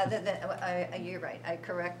 Okay, other than, you're right, I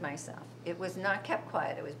correct myself. It was not kept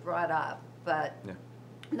quiet, it was brought up, but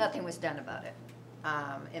nothing was done about it,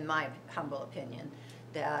 in my humble opinion,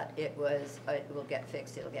 that it will get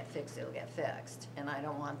fixed, it'll get fixed, it'll get fixed, and I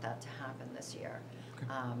don't want that to happen this year.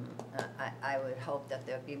 I would hope that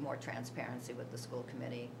there'd be more transparency with the school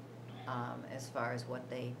committee as far as what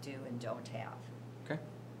they do and don't have. Okay.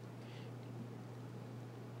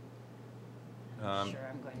 I'm sure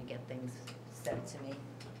I'm going to get things said to me,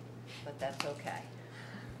 but that's okay.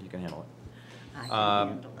 You can handle I it. can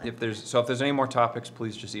handle it. If there's any more topics,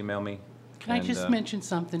 please just email me. Can I just mention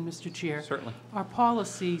something, Mr. Chair? Certainly. Our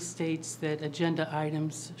policy states that agenda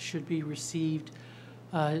items should be received,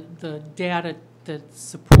 the data that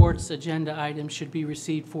supports agenda items should be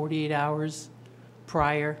received 48 hours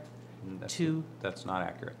prior to That's not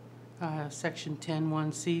accurate. Section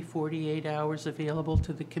 10(1)C, 48 hours available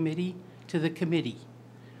to the committee, I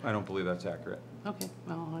don't believe that's accurate. Okay,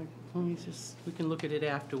 well, we can look at it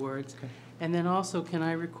afterwards. Okay. And then also, can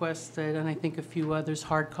I request that, and I think a few others,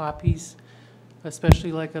 hard copies,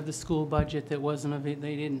 especially like of the school budget that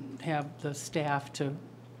they didn't have the staff to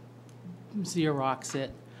Xerox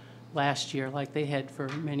it last year like they had for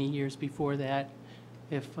many years before that.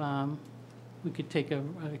 If we could take a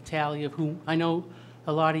tally of who, I know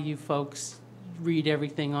a lot of you folks read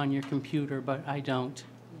everything on your computer, but I don't.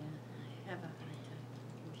 Yeah, I have a hard time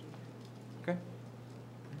with the computer. Okay.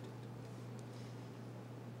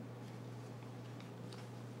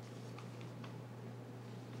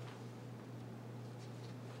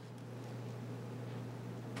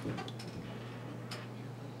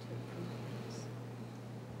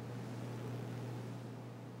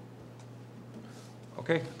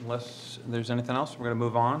 Okay, unless there's anything else, we're going to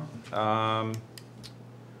move on.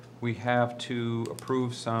 We have to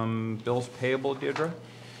approve some bills payable, Deirdre.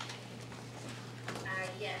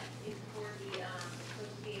 Yes, it's for the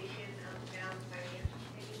Association of Town Finance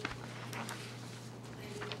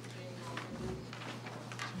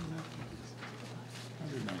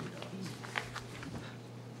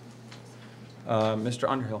Committee. Mr.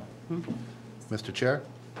 Underhill. Mr. Chair,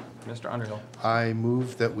 Mr. Underhill. I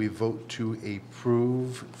move that we vote to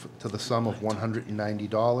approve to the sum of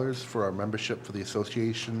 $190 for our membership for the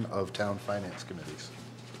Association of Town Finance Committees.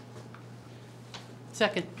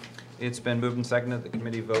 Second. It's been moved and seconded that the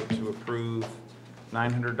committee vote to approve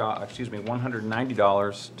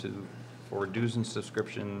 $190 for dues and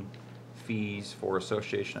subscription fees for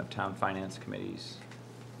Association of Town Finance Committees.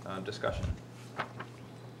 Discussion. I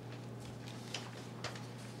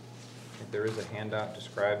think there is a handout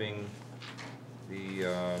describing the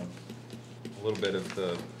a little bit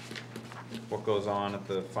of what goes on at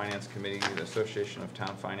the Finance Committee, the Association of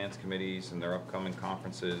Town Finance Committees, and their upcoming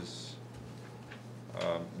conferences.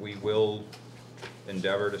 We will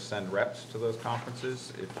endeavor to send reps to those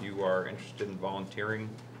conferences. If you are interested in volunteering,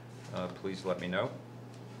 please let me know.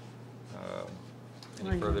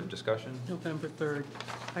 Any further discussion? November 3rd.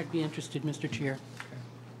 I'd be interested, Mr. Chair.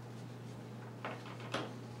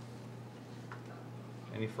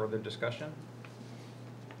 Any further discussion?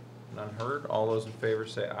 None heard. All those in favor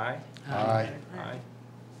say aye. Aye. Aye.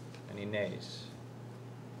 Any nays?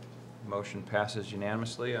 Motion passes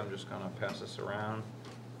unanimously. I'm just going to pass this around.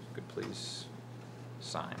 If you could please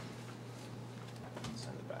sign.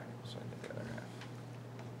 Send it back so I get the other half.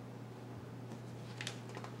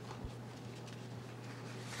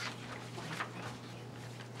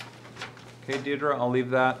 Okay, Deirdre, I'll leave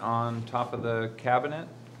that on top of the cabinet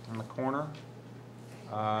in the corner.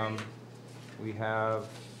 We have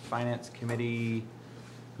Finance Committee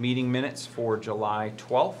meeting minutes for July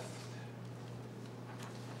 12th.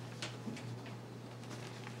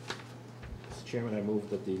 Mr. Chairman, I move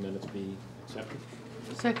that the minutes be accepted.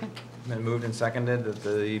 Second. Been moved and seconded that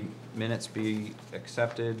the minutes be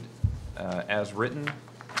accepted as written.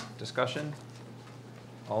 Discussion?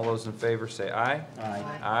 All those in favor say aye. Aye.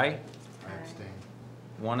 Aye. I abstain.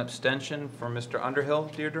 One abstention from Mr.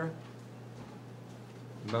 Underhill. Deirdre?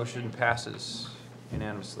 Motion passes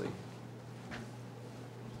unanimously.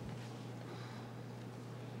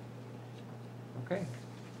 Okay.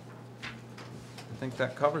 I think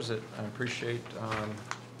that covers it. I appreciate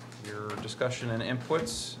your discussion and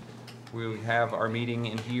inputs. We have our meeting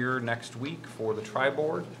in here next week for the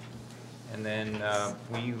tri-board, and then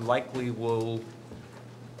we likely will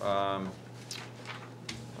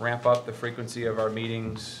ramp up the frequency of our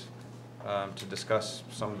meetings to discuss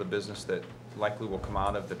some of the business that likely will come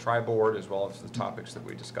out of the tri-board, as well as the topics that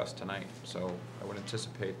we discussed tonight. So I would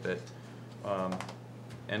anticipate that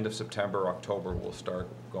end of September, October, we'll start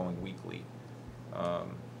going weekly.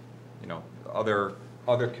 You know,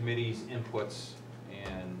 other committees' inputs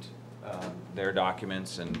and their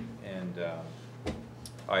documents and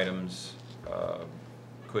items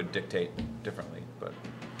could dictate differently. But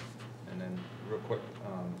and then real quick,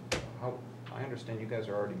 how I understand you guys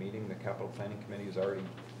are already meeting. The Capital Planning Committee has already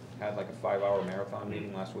had like a 5-hour marathon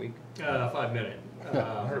meeting last week. 5 minute.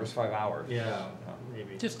 I heard it was 5 hours. Yeah,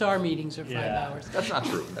 maybe. Just our meetings are 5 Yeah. hours. That's not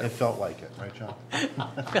true. It felt like it, right, John?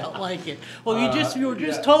 Felt like it. Well, you were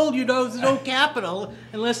just told, there's no capital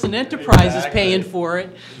unless an enterprise is paying Exactly. for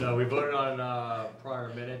it. No, we voted on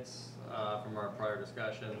prior minutes from our prior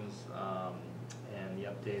discussions, and the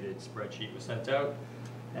updated spreadsheet was sent out.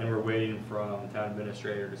 And we're waiting from the town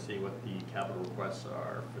administrator to see what the capital requests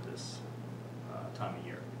are for this time of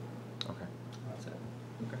year. Okay. That's it.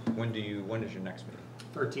 Okay. When is your next meeting?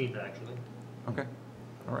 13th, actually. Okay.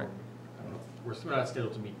 All right. I don't know. We're not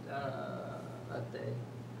scheduled to meet that day. Hang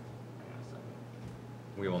on a second.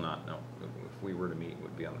 We will not, no. If we were to meet, it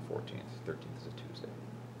would be on the 14th. 13th is a Tuesday.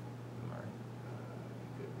 Am I right?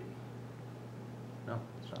 Could be. No,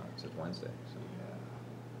 it's not. It's a Wednesday, so Yeah.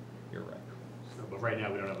 you're right. So, but right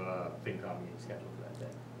now, we don't have a FinCom meeting scheduled for that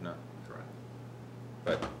day. No. Correct.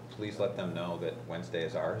 But please let them know that Wednesday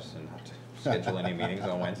is ours and not to schedule any meetings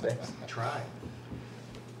on Wednesdays. Try.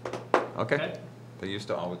 Okay?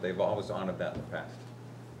 They've always honored that in the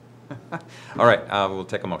past. All right, we'll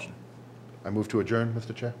take a motion. I move to adjourn,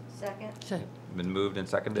 Mr. Chair. Second? Been moved and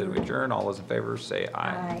seconded to adjourn. All those in favor say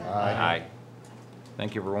aye. Aye. Aye.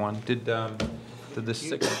 Thank you, everyone. Did the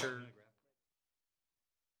signature?